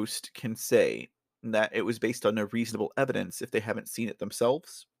Hufflepuffle Post can say that it was based on no reasonable evidence if they haven't seen it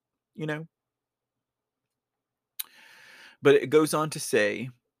themselves, you know? But it goes on to say,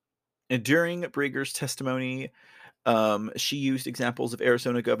 during Brager's testimony, she used examples of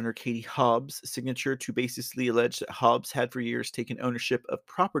Arizona Governor Katie Hobbs' signature to basically allege that Hobbs had for years taken ownership of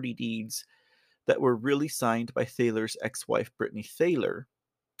property deeds that were really signed by Thaler's ex-wife, Brittany Thaler.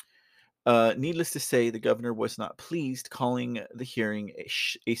 Needless to say, the governor was not pleased, calling the hearing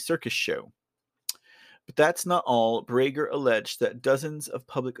a circus show. But that's not all. Brager alleged that dozens of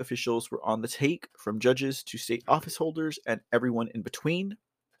public officials were on the take, from judges to state office holders and everyone in between.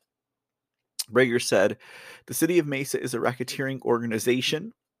 Brager said, the city of Mesa is a racketeering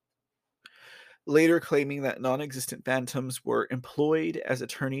organization, later claiming that non-existent phantoms were employed as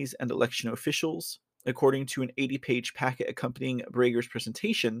attorneys and election officials. According to an 80-page packet accompanying Brager's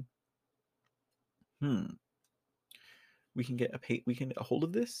presentation, we can get a hold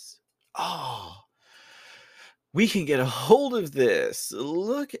of this? Oh, we can get a hold of this.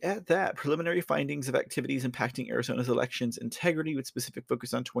 Look at that. Preliminary findings of activities impacting Arizona's elections integrity with specific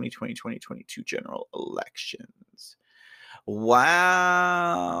focus on 2020-2022 general elections.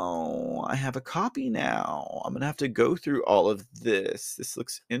 Wow. I have a copy now. I'm going to have to go through all of this. This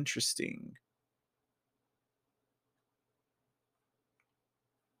looks interesting.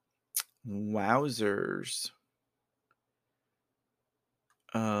 Wowzers.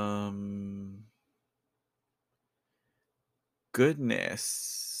 Goodness.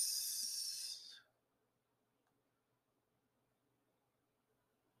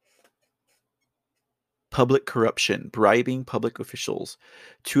 Public corruption, bribing public officials.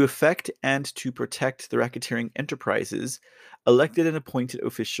 To effect and to protect the racketeering enterprises, elected and appointed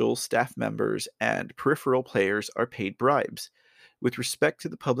officials, staff members, and peripheral players are paid bribes. With respect to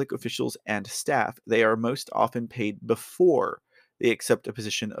the public officials and staff, they are most often paid before they accept a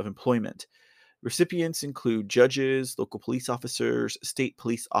position of employment. Recipients include judges, local police officers, state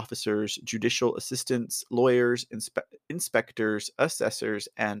police officers, judicial assistants, lawyers, inspectors, assessors,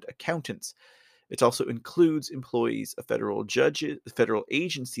 and accountants. It also includes employees of federal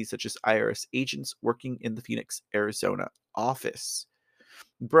agencies such as IRS agents working in the Phoenix, Arizona office.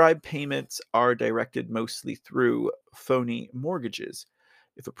 Bribe payments are directed mostly through phony mortgages.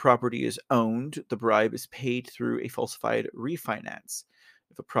 If a property is owned, the bribe is paid through a falsified refinance.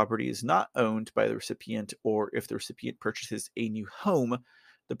 If a property is not owned by the recipient, or if the recipient purchases a new home,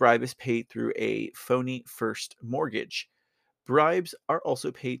 the bribe is paid through a phony first mortgage. Bribes are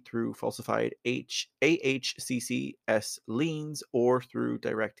also paid through falsified AHCCS liens or through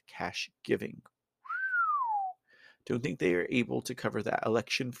direct cash giving. Don't think they are able to cover that.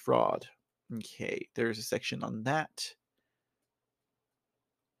 Election fraud. Okay, there's a section on that.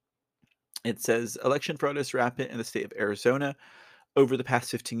 It says election fraud is rampant in the state of Arizona. Over the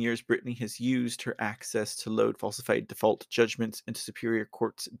past 15 years, Brittany has used her access to load falsified default judgments into Superior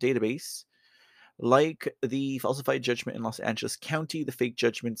Court's database. Like the falsified judgment in Los Angeles County, the fake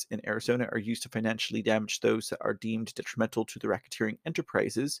judgments in Arizona are used to financially damage those that are deemed detrimental to the racketeering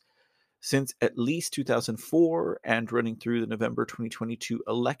enterprises. Since at least 2004 and running through the November 2022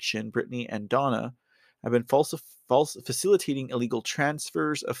 election, Brittany and Donna have been facilitating illegal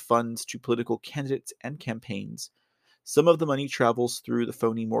transfers of funds to political candidates and campaigns. Some of the money travels through the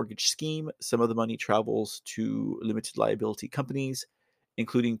phony mortgage scheme. Some of the money travels to limited liability companies,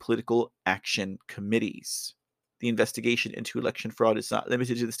 including political action committees. The investigation into election fraud is not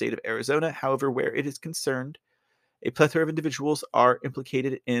limited to the state of Arizona. However, where it is concerned, a plethora of individuals are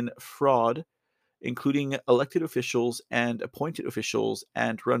implicated in fraud, including elected officials and appointed officials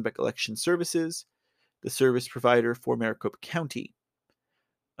and Runbeck Election Services, the service provider for Maricopa County.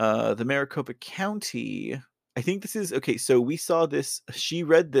 The Maricopa County, I think this is, okay, so we saw this, she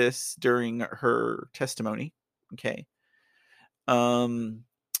read this during her testimony, okay.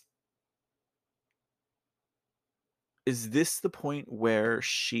 Is this the point where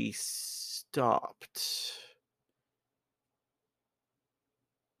she stopped?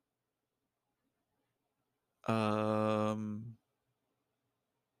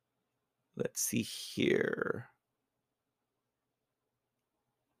 Let's see here.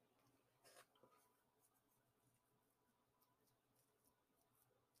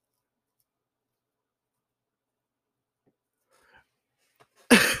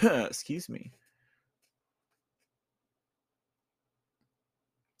 Excuse me.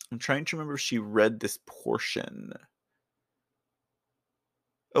 I'm trying to remember if she read this portion.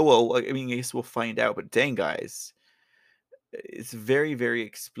 Oh, well, I mean, I guess we'll find out, but dang, guys. It's very, very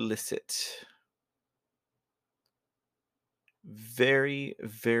explicit. Very,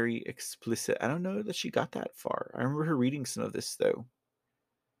 very explicit. I don't know that she got that far. I remember her reading some of this, though.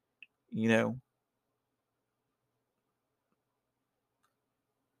 You know?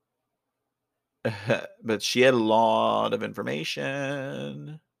 But she had a lot of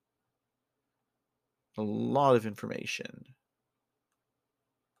information. A lot of information.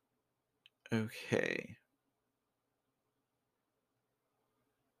 Okay.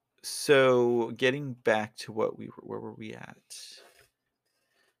 So, getting back to where were we at?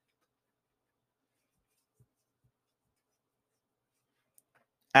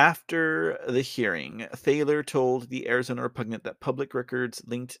 After the hearing, Thaler told the Arizona Repugnant that public records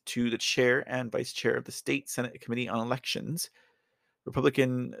linked to the chair and vice chair of the State Senate Committee on Elections,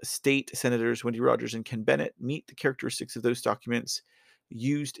 Republican state senators Wendy Rogers and Ken Bennett, meet the characteristics of those documents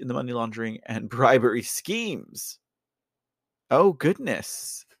used in the money laundering and bribery schemes. Oh,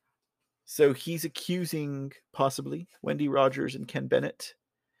 goodness. So he's accusing, possibly, Wendy Rogers and Ken Bennett.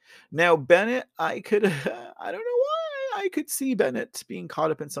 Now, Bennett, I don't know why, I could see Bennett being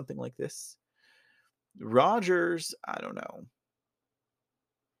caught up in something like this. Rogers, I don't know.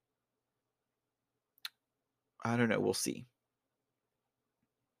 We'll see.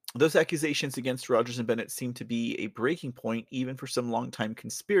 Those accusations against Rogers and Bennett seem to be a breaking point even for some longtime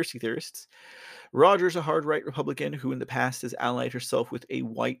conspiracy theorists. Rogers, a hard-right Republican who in the past has allied herself with a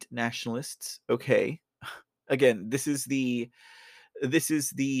white nationalists. Okay. Again, this is the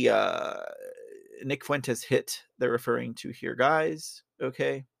Nick Fuentes hit they're referring to here, guys.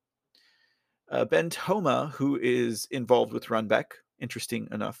 Okay. Ben Toma, who is involved with Runbeck, interesting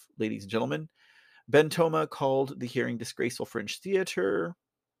enough, ladies and gentlemen. Ben Toma called the hearing disgraceful French theater,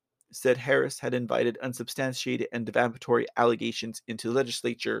 said Harris had invited unsubstantiated and defamatory allegations into the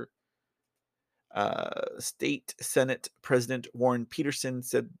legislature. State Senate President Warren Peterson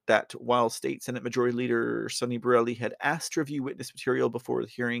said that while State Senate Majority Leader Sonny Borelli had asked to review witness material before the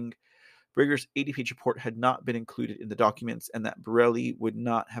hearing, Brigger's 80-page report had not been included in the documents and that Borelli would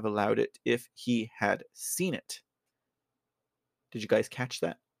not have allowed it if he had seen it. Did you guys catch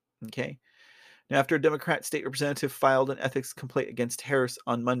that? Okay. Now, after a Democrat state representative filed an ethics complaint against Harris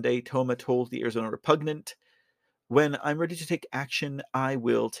on Monday, Toma told the Arizona Repugnant, "When I'm ready to take action, I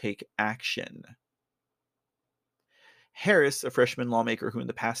will take action." Harris, a freshman lawmaker who in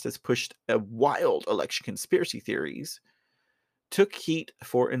the past has pushed a wild election conspiracy theories, took heat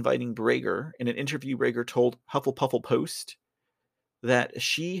for inviting Brager. In an interview, Brager told Hufflepuffle Post that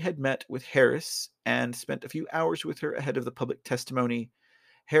she had met with Harris and spent a few hours with her ahead of the public testimony.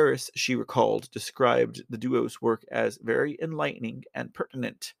 Harris, she recalled, described the duo's work as very enlightening and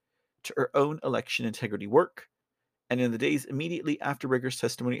pertinent to her own election integrity work. And in the days immediately after Brager's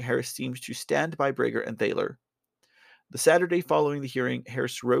testimony, Harris seemed to stand by Brager and Thaler. The Saturday following the hearing,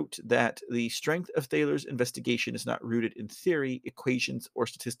 Harris wrote that the strength of Thaler's investigation is not rooted in theory, equations, or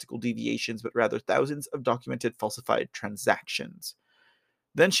statistical deviations, but rather thousands of documented falsified transactions.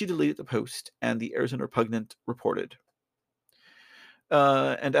 Then she deleted the post, and the Arizona Repugnant reported.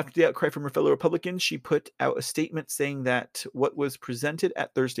 And after the outcry from her fellow Republicans, she put out a statement saying that what was presented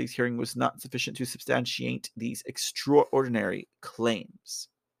at Thursday's hearing was not sufficient to substantiate these extraordinary claims.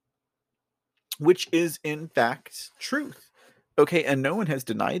 Which is, in fact, truth. Okay, and no one has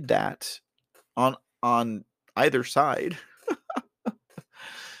denied that on either side.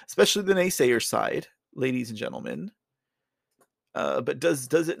 Especially the naysayer side, ladies and gentlemen. But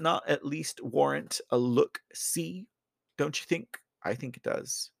does it not at least warrant a look-see? Don't you think? I think it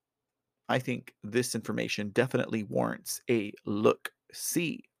does. I think this information definitely warrants a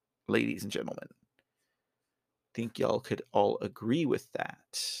look-see, ladies and gentlemen. Think y'all could all agree with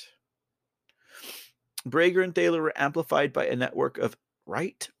that. Brager and Thaler were amplified by a network of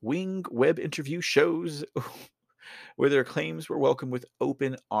right-wing web interview shows where their claims were welcomed with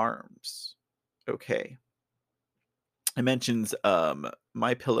open arms. Okay. It mentions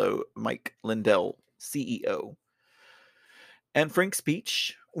My Pillow, Mike Lindell, CEO, and Frank's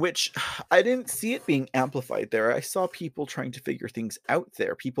speech, which I didn't see it being amplified there. I saw people trying to figure things out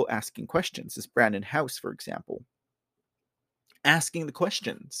there, people asking questions. This Brandon House, for example, asking the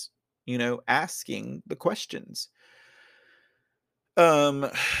questions, asking the questions. Um,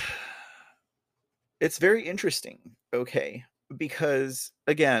 it's very interesting, okay, because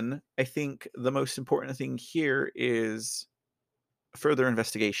again, I think the most important thing here is further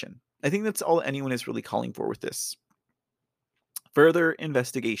investigation. I think that's all anyone is really calling for with this. Further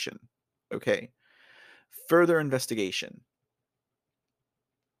investigation. Okay. Further investigation.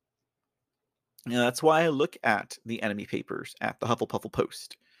 And that's why I look at the enemy papers at the Hufflepuffle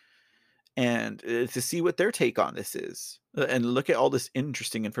Post and to see what their take on this is and look at all this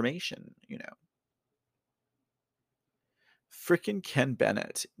interesting information, Frickin' Ken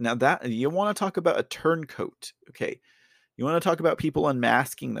Bennett. Now that you want to talk about a turncoat, okay? You want to talk about people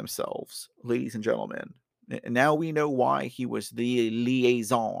unmasking themselves, ladies and gentlemen. Now we know why he was the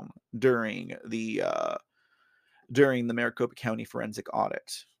liaison during the Maricopa County forensic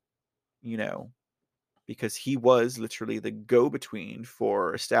audit. Because he was literally the go-between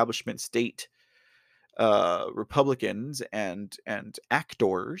for establishment state Republicans and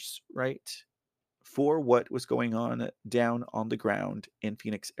actors, right, for what was going on down on the ground in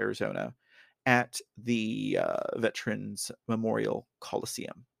Phoenix, Arizona, at the Veterans Memorial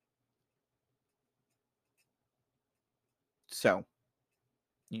Coliseum. So,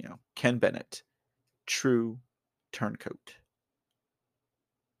 Ken Bennett, true turncoat.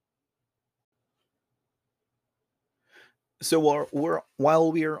 So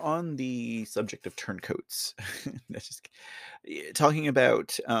while we are on the subject of turncoats, just talking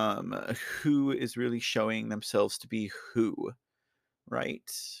about who is really showing themselves to be who,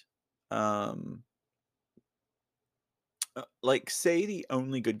 right? Like, say the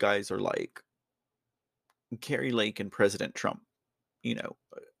only good guys are like Kari Lake and President Trump,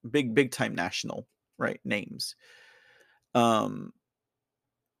 big time national, right, names.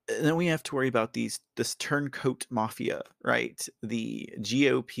 And then we have to worry about this turncoat mafia, right? The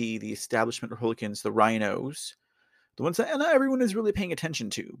GOP, the establishment Republicans, the rhinos, the ones that not everyone is really paying attention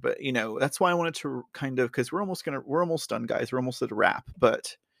to. But that's why I wanted to kind of, because we're almost done, guys. We're almost at a wrap.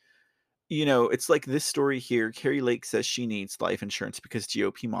 But it's like this story here. Kari Lake says she needs life insurance because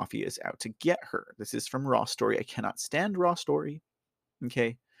GOP mafia is out to get her. This is from Raw Story. I cannot stand Raw Story.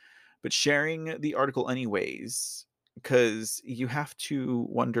 Okay, but sharing the article anyways, because you have to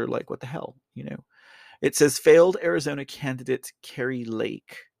wonder, like, what the hell, It says failed Arizona candidate Kari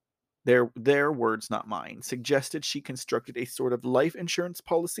Lake, their words, not mine, suggested she constructed a sort of life insurance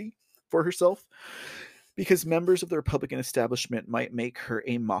policy for herself because members of the Republican establishment might make her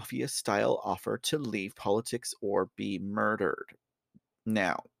a mafia-style offer to leave politics or be murdered.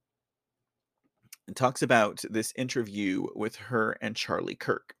 Now, it talks about this interview with her and Charlie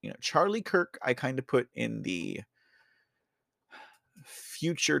Kirk. Charlie Kirk, I kind of put in the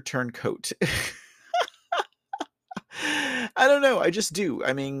future turncoat. I don't know. I just do.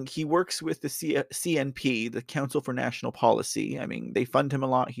 I mean, he works with the CNP, the Council for National Policy. I mean, they fund him a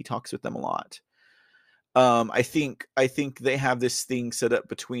lot. He talks with them a lot. I think they have this thing set up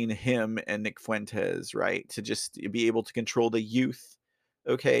between him and Nick Fuentes, right, to just be able to control the youth.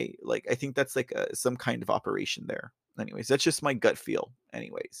 Okay, like I think that's like some kind of operation there. Anyways, that's just my gut feel.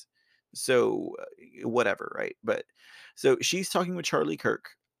 Anyways, so whatever, right? But so she's talking with Charlie Kirk.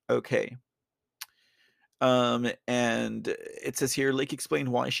 Okay. And it says here, Lake explained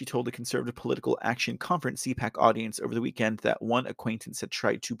why she told the Conservative Political Action Conference CPAC audience over the weekend that one acquaintance had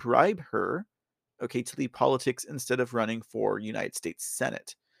tried to bribe her, okay, to leave politics instead of running for United States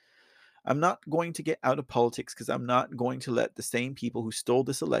Senate. I'm not going to get out of politics because I'm not going to let the same people who stole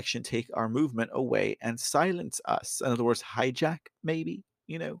this election take our movement away and silence us. In other words, hijack, maybe,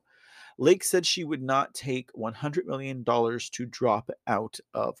 Lake said she would not take $100 million to drop out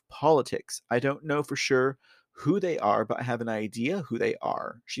of politics. I don't know for sure who they are, but I have an idea who they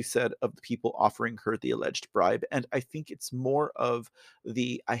are, she said, of the people offering her the alleged bribe. And I think it's more of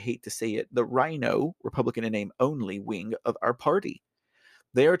the, I hate to say it, the rhino, Republican in name only, wing of our party.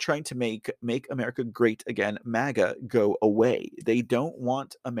 They are trying to make America Great Again, MAGA, go away. They don't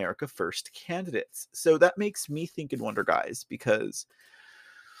want America First candidates. So that makes me think and wonder, guys, because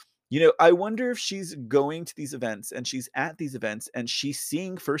I wonder if she's going to these events and she's at these events and she's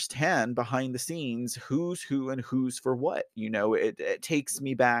seeing firsthand behind the scenes who's who and who's for what. It takes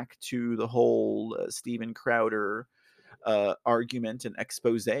me back to the whole Steven Crowder argument and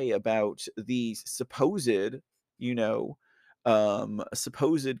expose about these you know,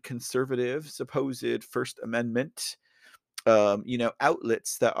 supposed conservative, supposed First Amendment,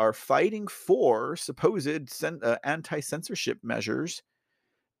 outlets that are fighting for supposed anti-censorship measures,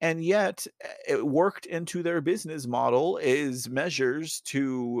 and yet it worked into their business model is measures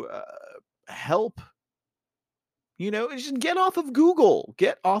to help. Just get off of Google,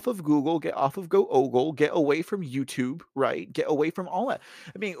 get off of Google, get off of Go Ogle, get away from YouTube, right? Get away from all that.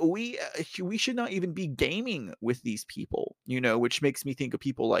 I mean, we should not even be gaming with these people, which makes me think of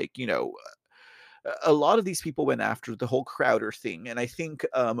people like, a lot of these people went after the whole Crowder thing, and I think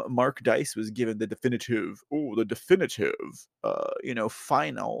Mark Dice was given the definitive,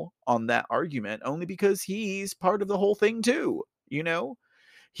 final on that argument, only because he's part of the whole thing too.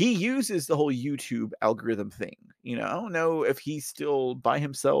 He uses the whole YouTube algorithm thing. I don't know if he's still by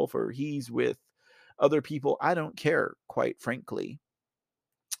himself or he's with other people. I don't care, quite frankly.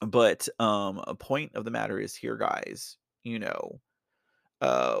 But a point of the matter is here, guys.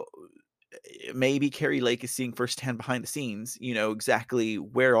 Uh, maybe Kari Lake is seeing firsthand behind the scenes, exactly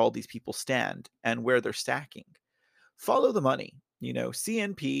where all these people stand and where they're stacking. Follow the money,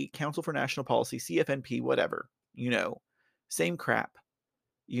 CNP, Council for National Policy, CFNP, whatever, same crap.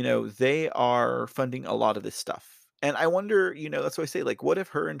 They are funding a lot of this stuff. And I wonder, that's why I say, like, what if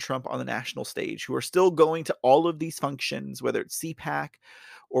her and Trump on the national stage, who are still going to all of these functions, whether it's CPAC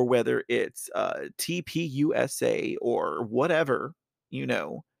or whether it's TPUSA or whatever, you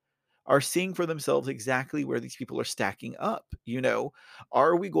know, are seeing for themselves exactly where these people are stacking up.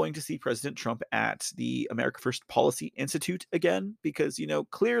 Are we going to see President Trump at the America First Policy Institute again? Because,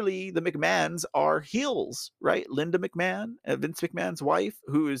 clearly the McMahons are heels, right? Linda McMahon, Vince McMahon's wife,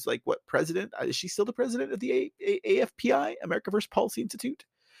 who is like, what, president? Is she still the president of the AFPI, America First Policy Institute?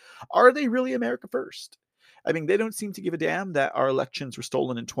 Are they really America First? I mean, they don't seem to give a damn that our elections were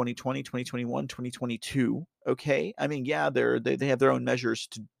stolen in 2020, 2021, 2022. Okay, I mean, yeah, they have their own measures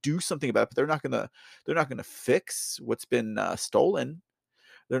to do something about it, but they're not gonna fix what's been stolen.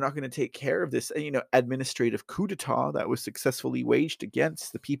 They're not going to take care of this, administrative coup d'état that was successfully waged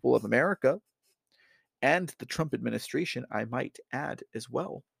against the people of America and the Trump administration, I might add as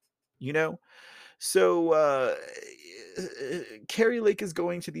well. You know, so Kari Lake is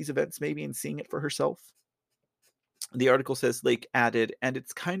going to these events maybe and seeing it for herself. The article says Lake added, and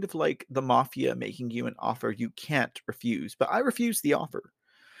it's kind of like the mafia making you an offer you can't refuse, but I refuse the offer.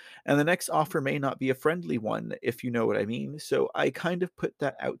 And the next offer may not be a friendly one, if you know what I mean. So I kind of put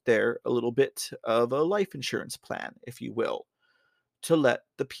that out there, a little bit of a life insurance plan, if you will, to let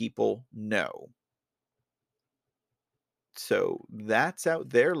the people know. So that's out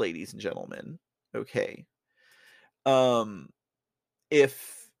there, ladies and gentlemen. Okay.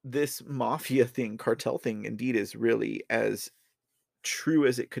 If this mafia thing, cartel thing, indeed is really as true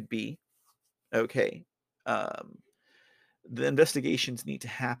as it could be, okay, the investigations need to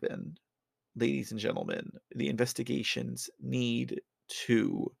happen, ladies and gentlemen. The investigations need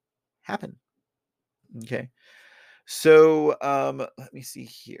to happen. Okay. So let me see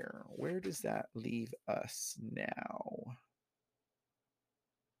here. Where does that leave us now?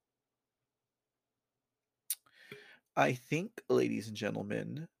 I think, ladies and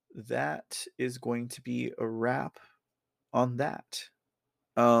gentlemen, that is going to be a wrap on that.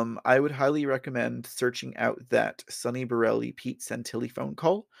 I would highly recommend searching out that Sonny Borelli Pete Santilli phone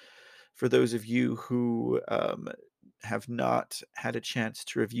call for those of you who have not had a chance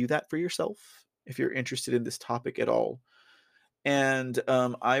to review that for yourself, if you're interested in this topic at all. And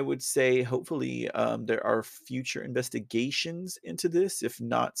I would say, hopefully, there are future investigations into this, if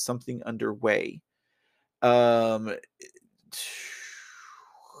not something underway. Um,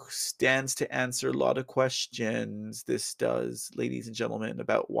 stands to answer a lot of questions. This does, ladies and gentlemen,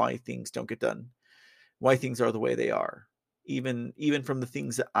 about why things don't get done, why things are the way they are. Even from the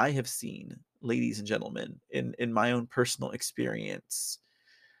things that I have seen, ladies and gentlemen, in my own personal experience.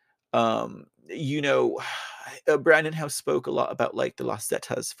 You know, Brandon House spoke a lot about, like, the Las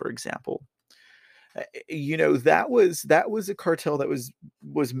Zetas, for example. That was a cartel that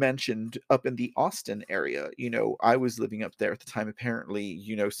was mentioned up in the Austin area. I was living up there at the time. Apparently,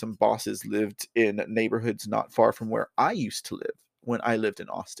 some bosses lived in neighborhoods not far from where I used to live when I lived in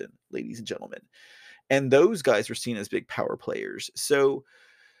Austin, ladies and gentlemen. And those guys were seen as big power players. So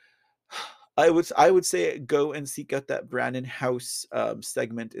I would say go and seek out that Brandon House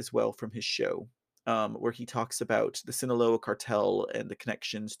segment as well from his show. where he talks about the Sinaloa cartel and the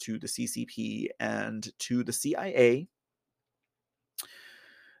connections to the CCP and to the CIA.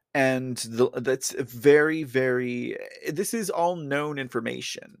 And that's very, very. This is all known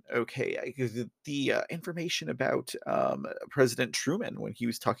information. Okay, the information about President Truman when he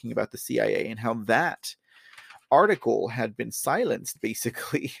was talking about the CIA and how that article had been silenced,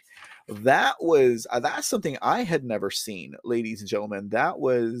 basically. That's something I had never seen, ladies and gentlemen. That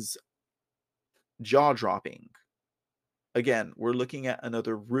was jaw dropping. Again, we're looking at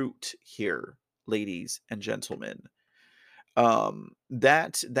another route here, ladies and gentlemen.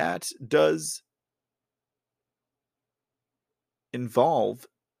 That does involve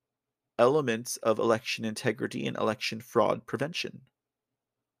elements of election integrity and election fraud prevention.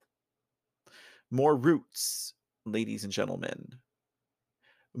 More routes, ladies and gentlemen.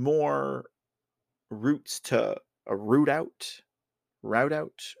 More routes to root out, route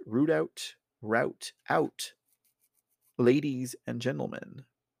out, root out, route out, ladies and gentlemen.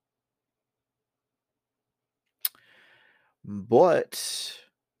 But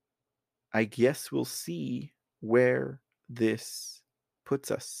I guess we'll see where this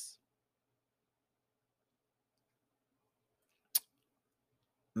puts us.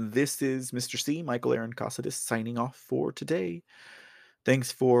 This is Mr. C, Michael Aaron Casadis, signing off for today.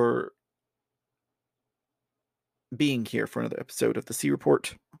 Thanks for being here for another episode of the C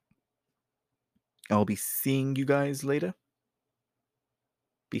Report. I'll be seeing you guys later.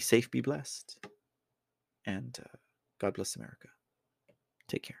 Be safe, be blessed, and God bless America.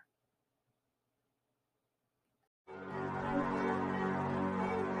 Take care.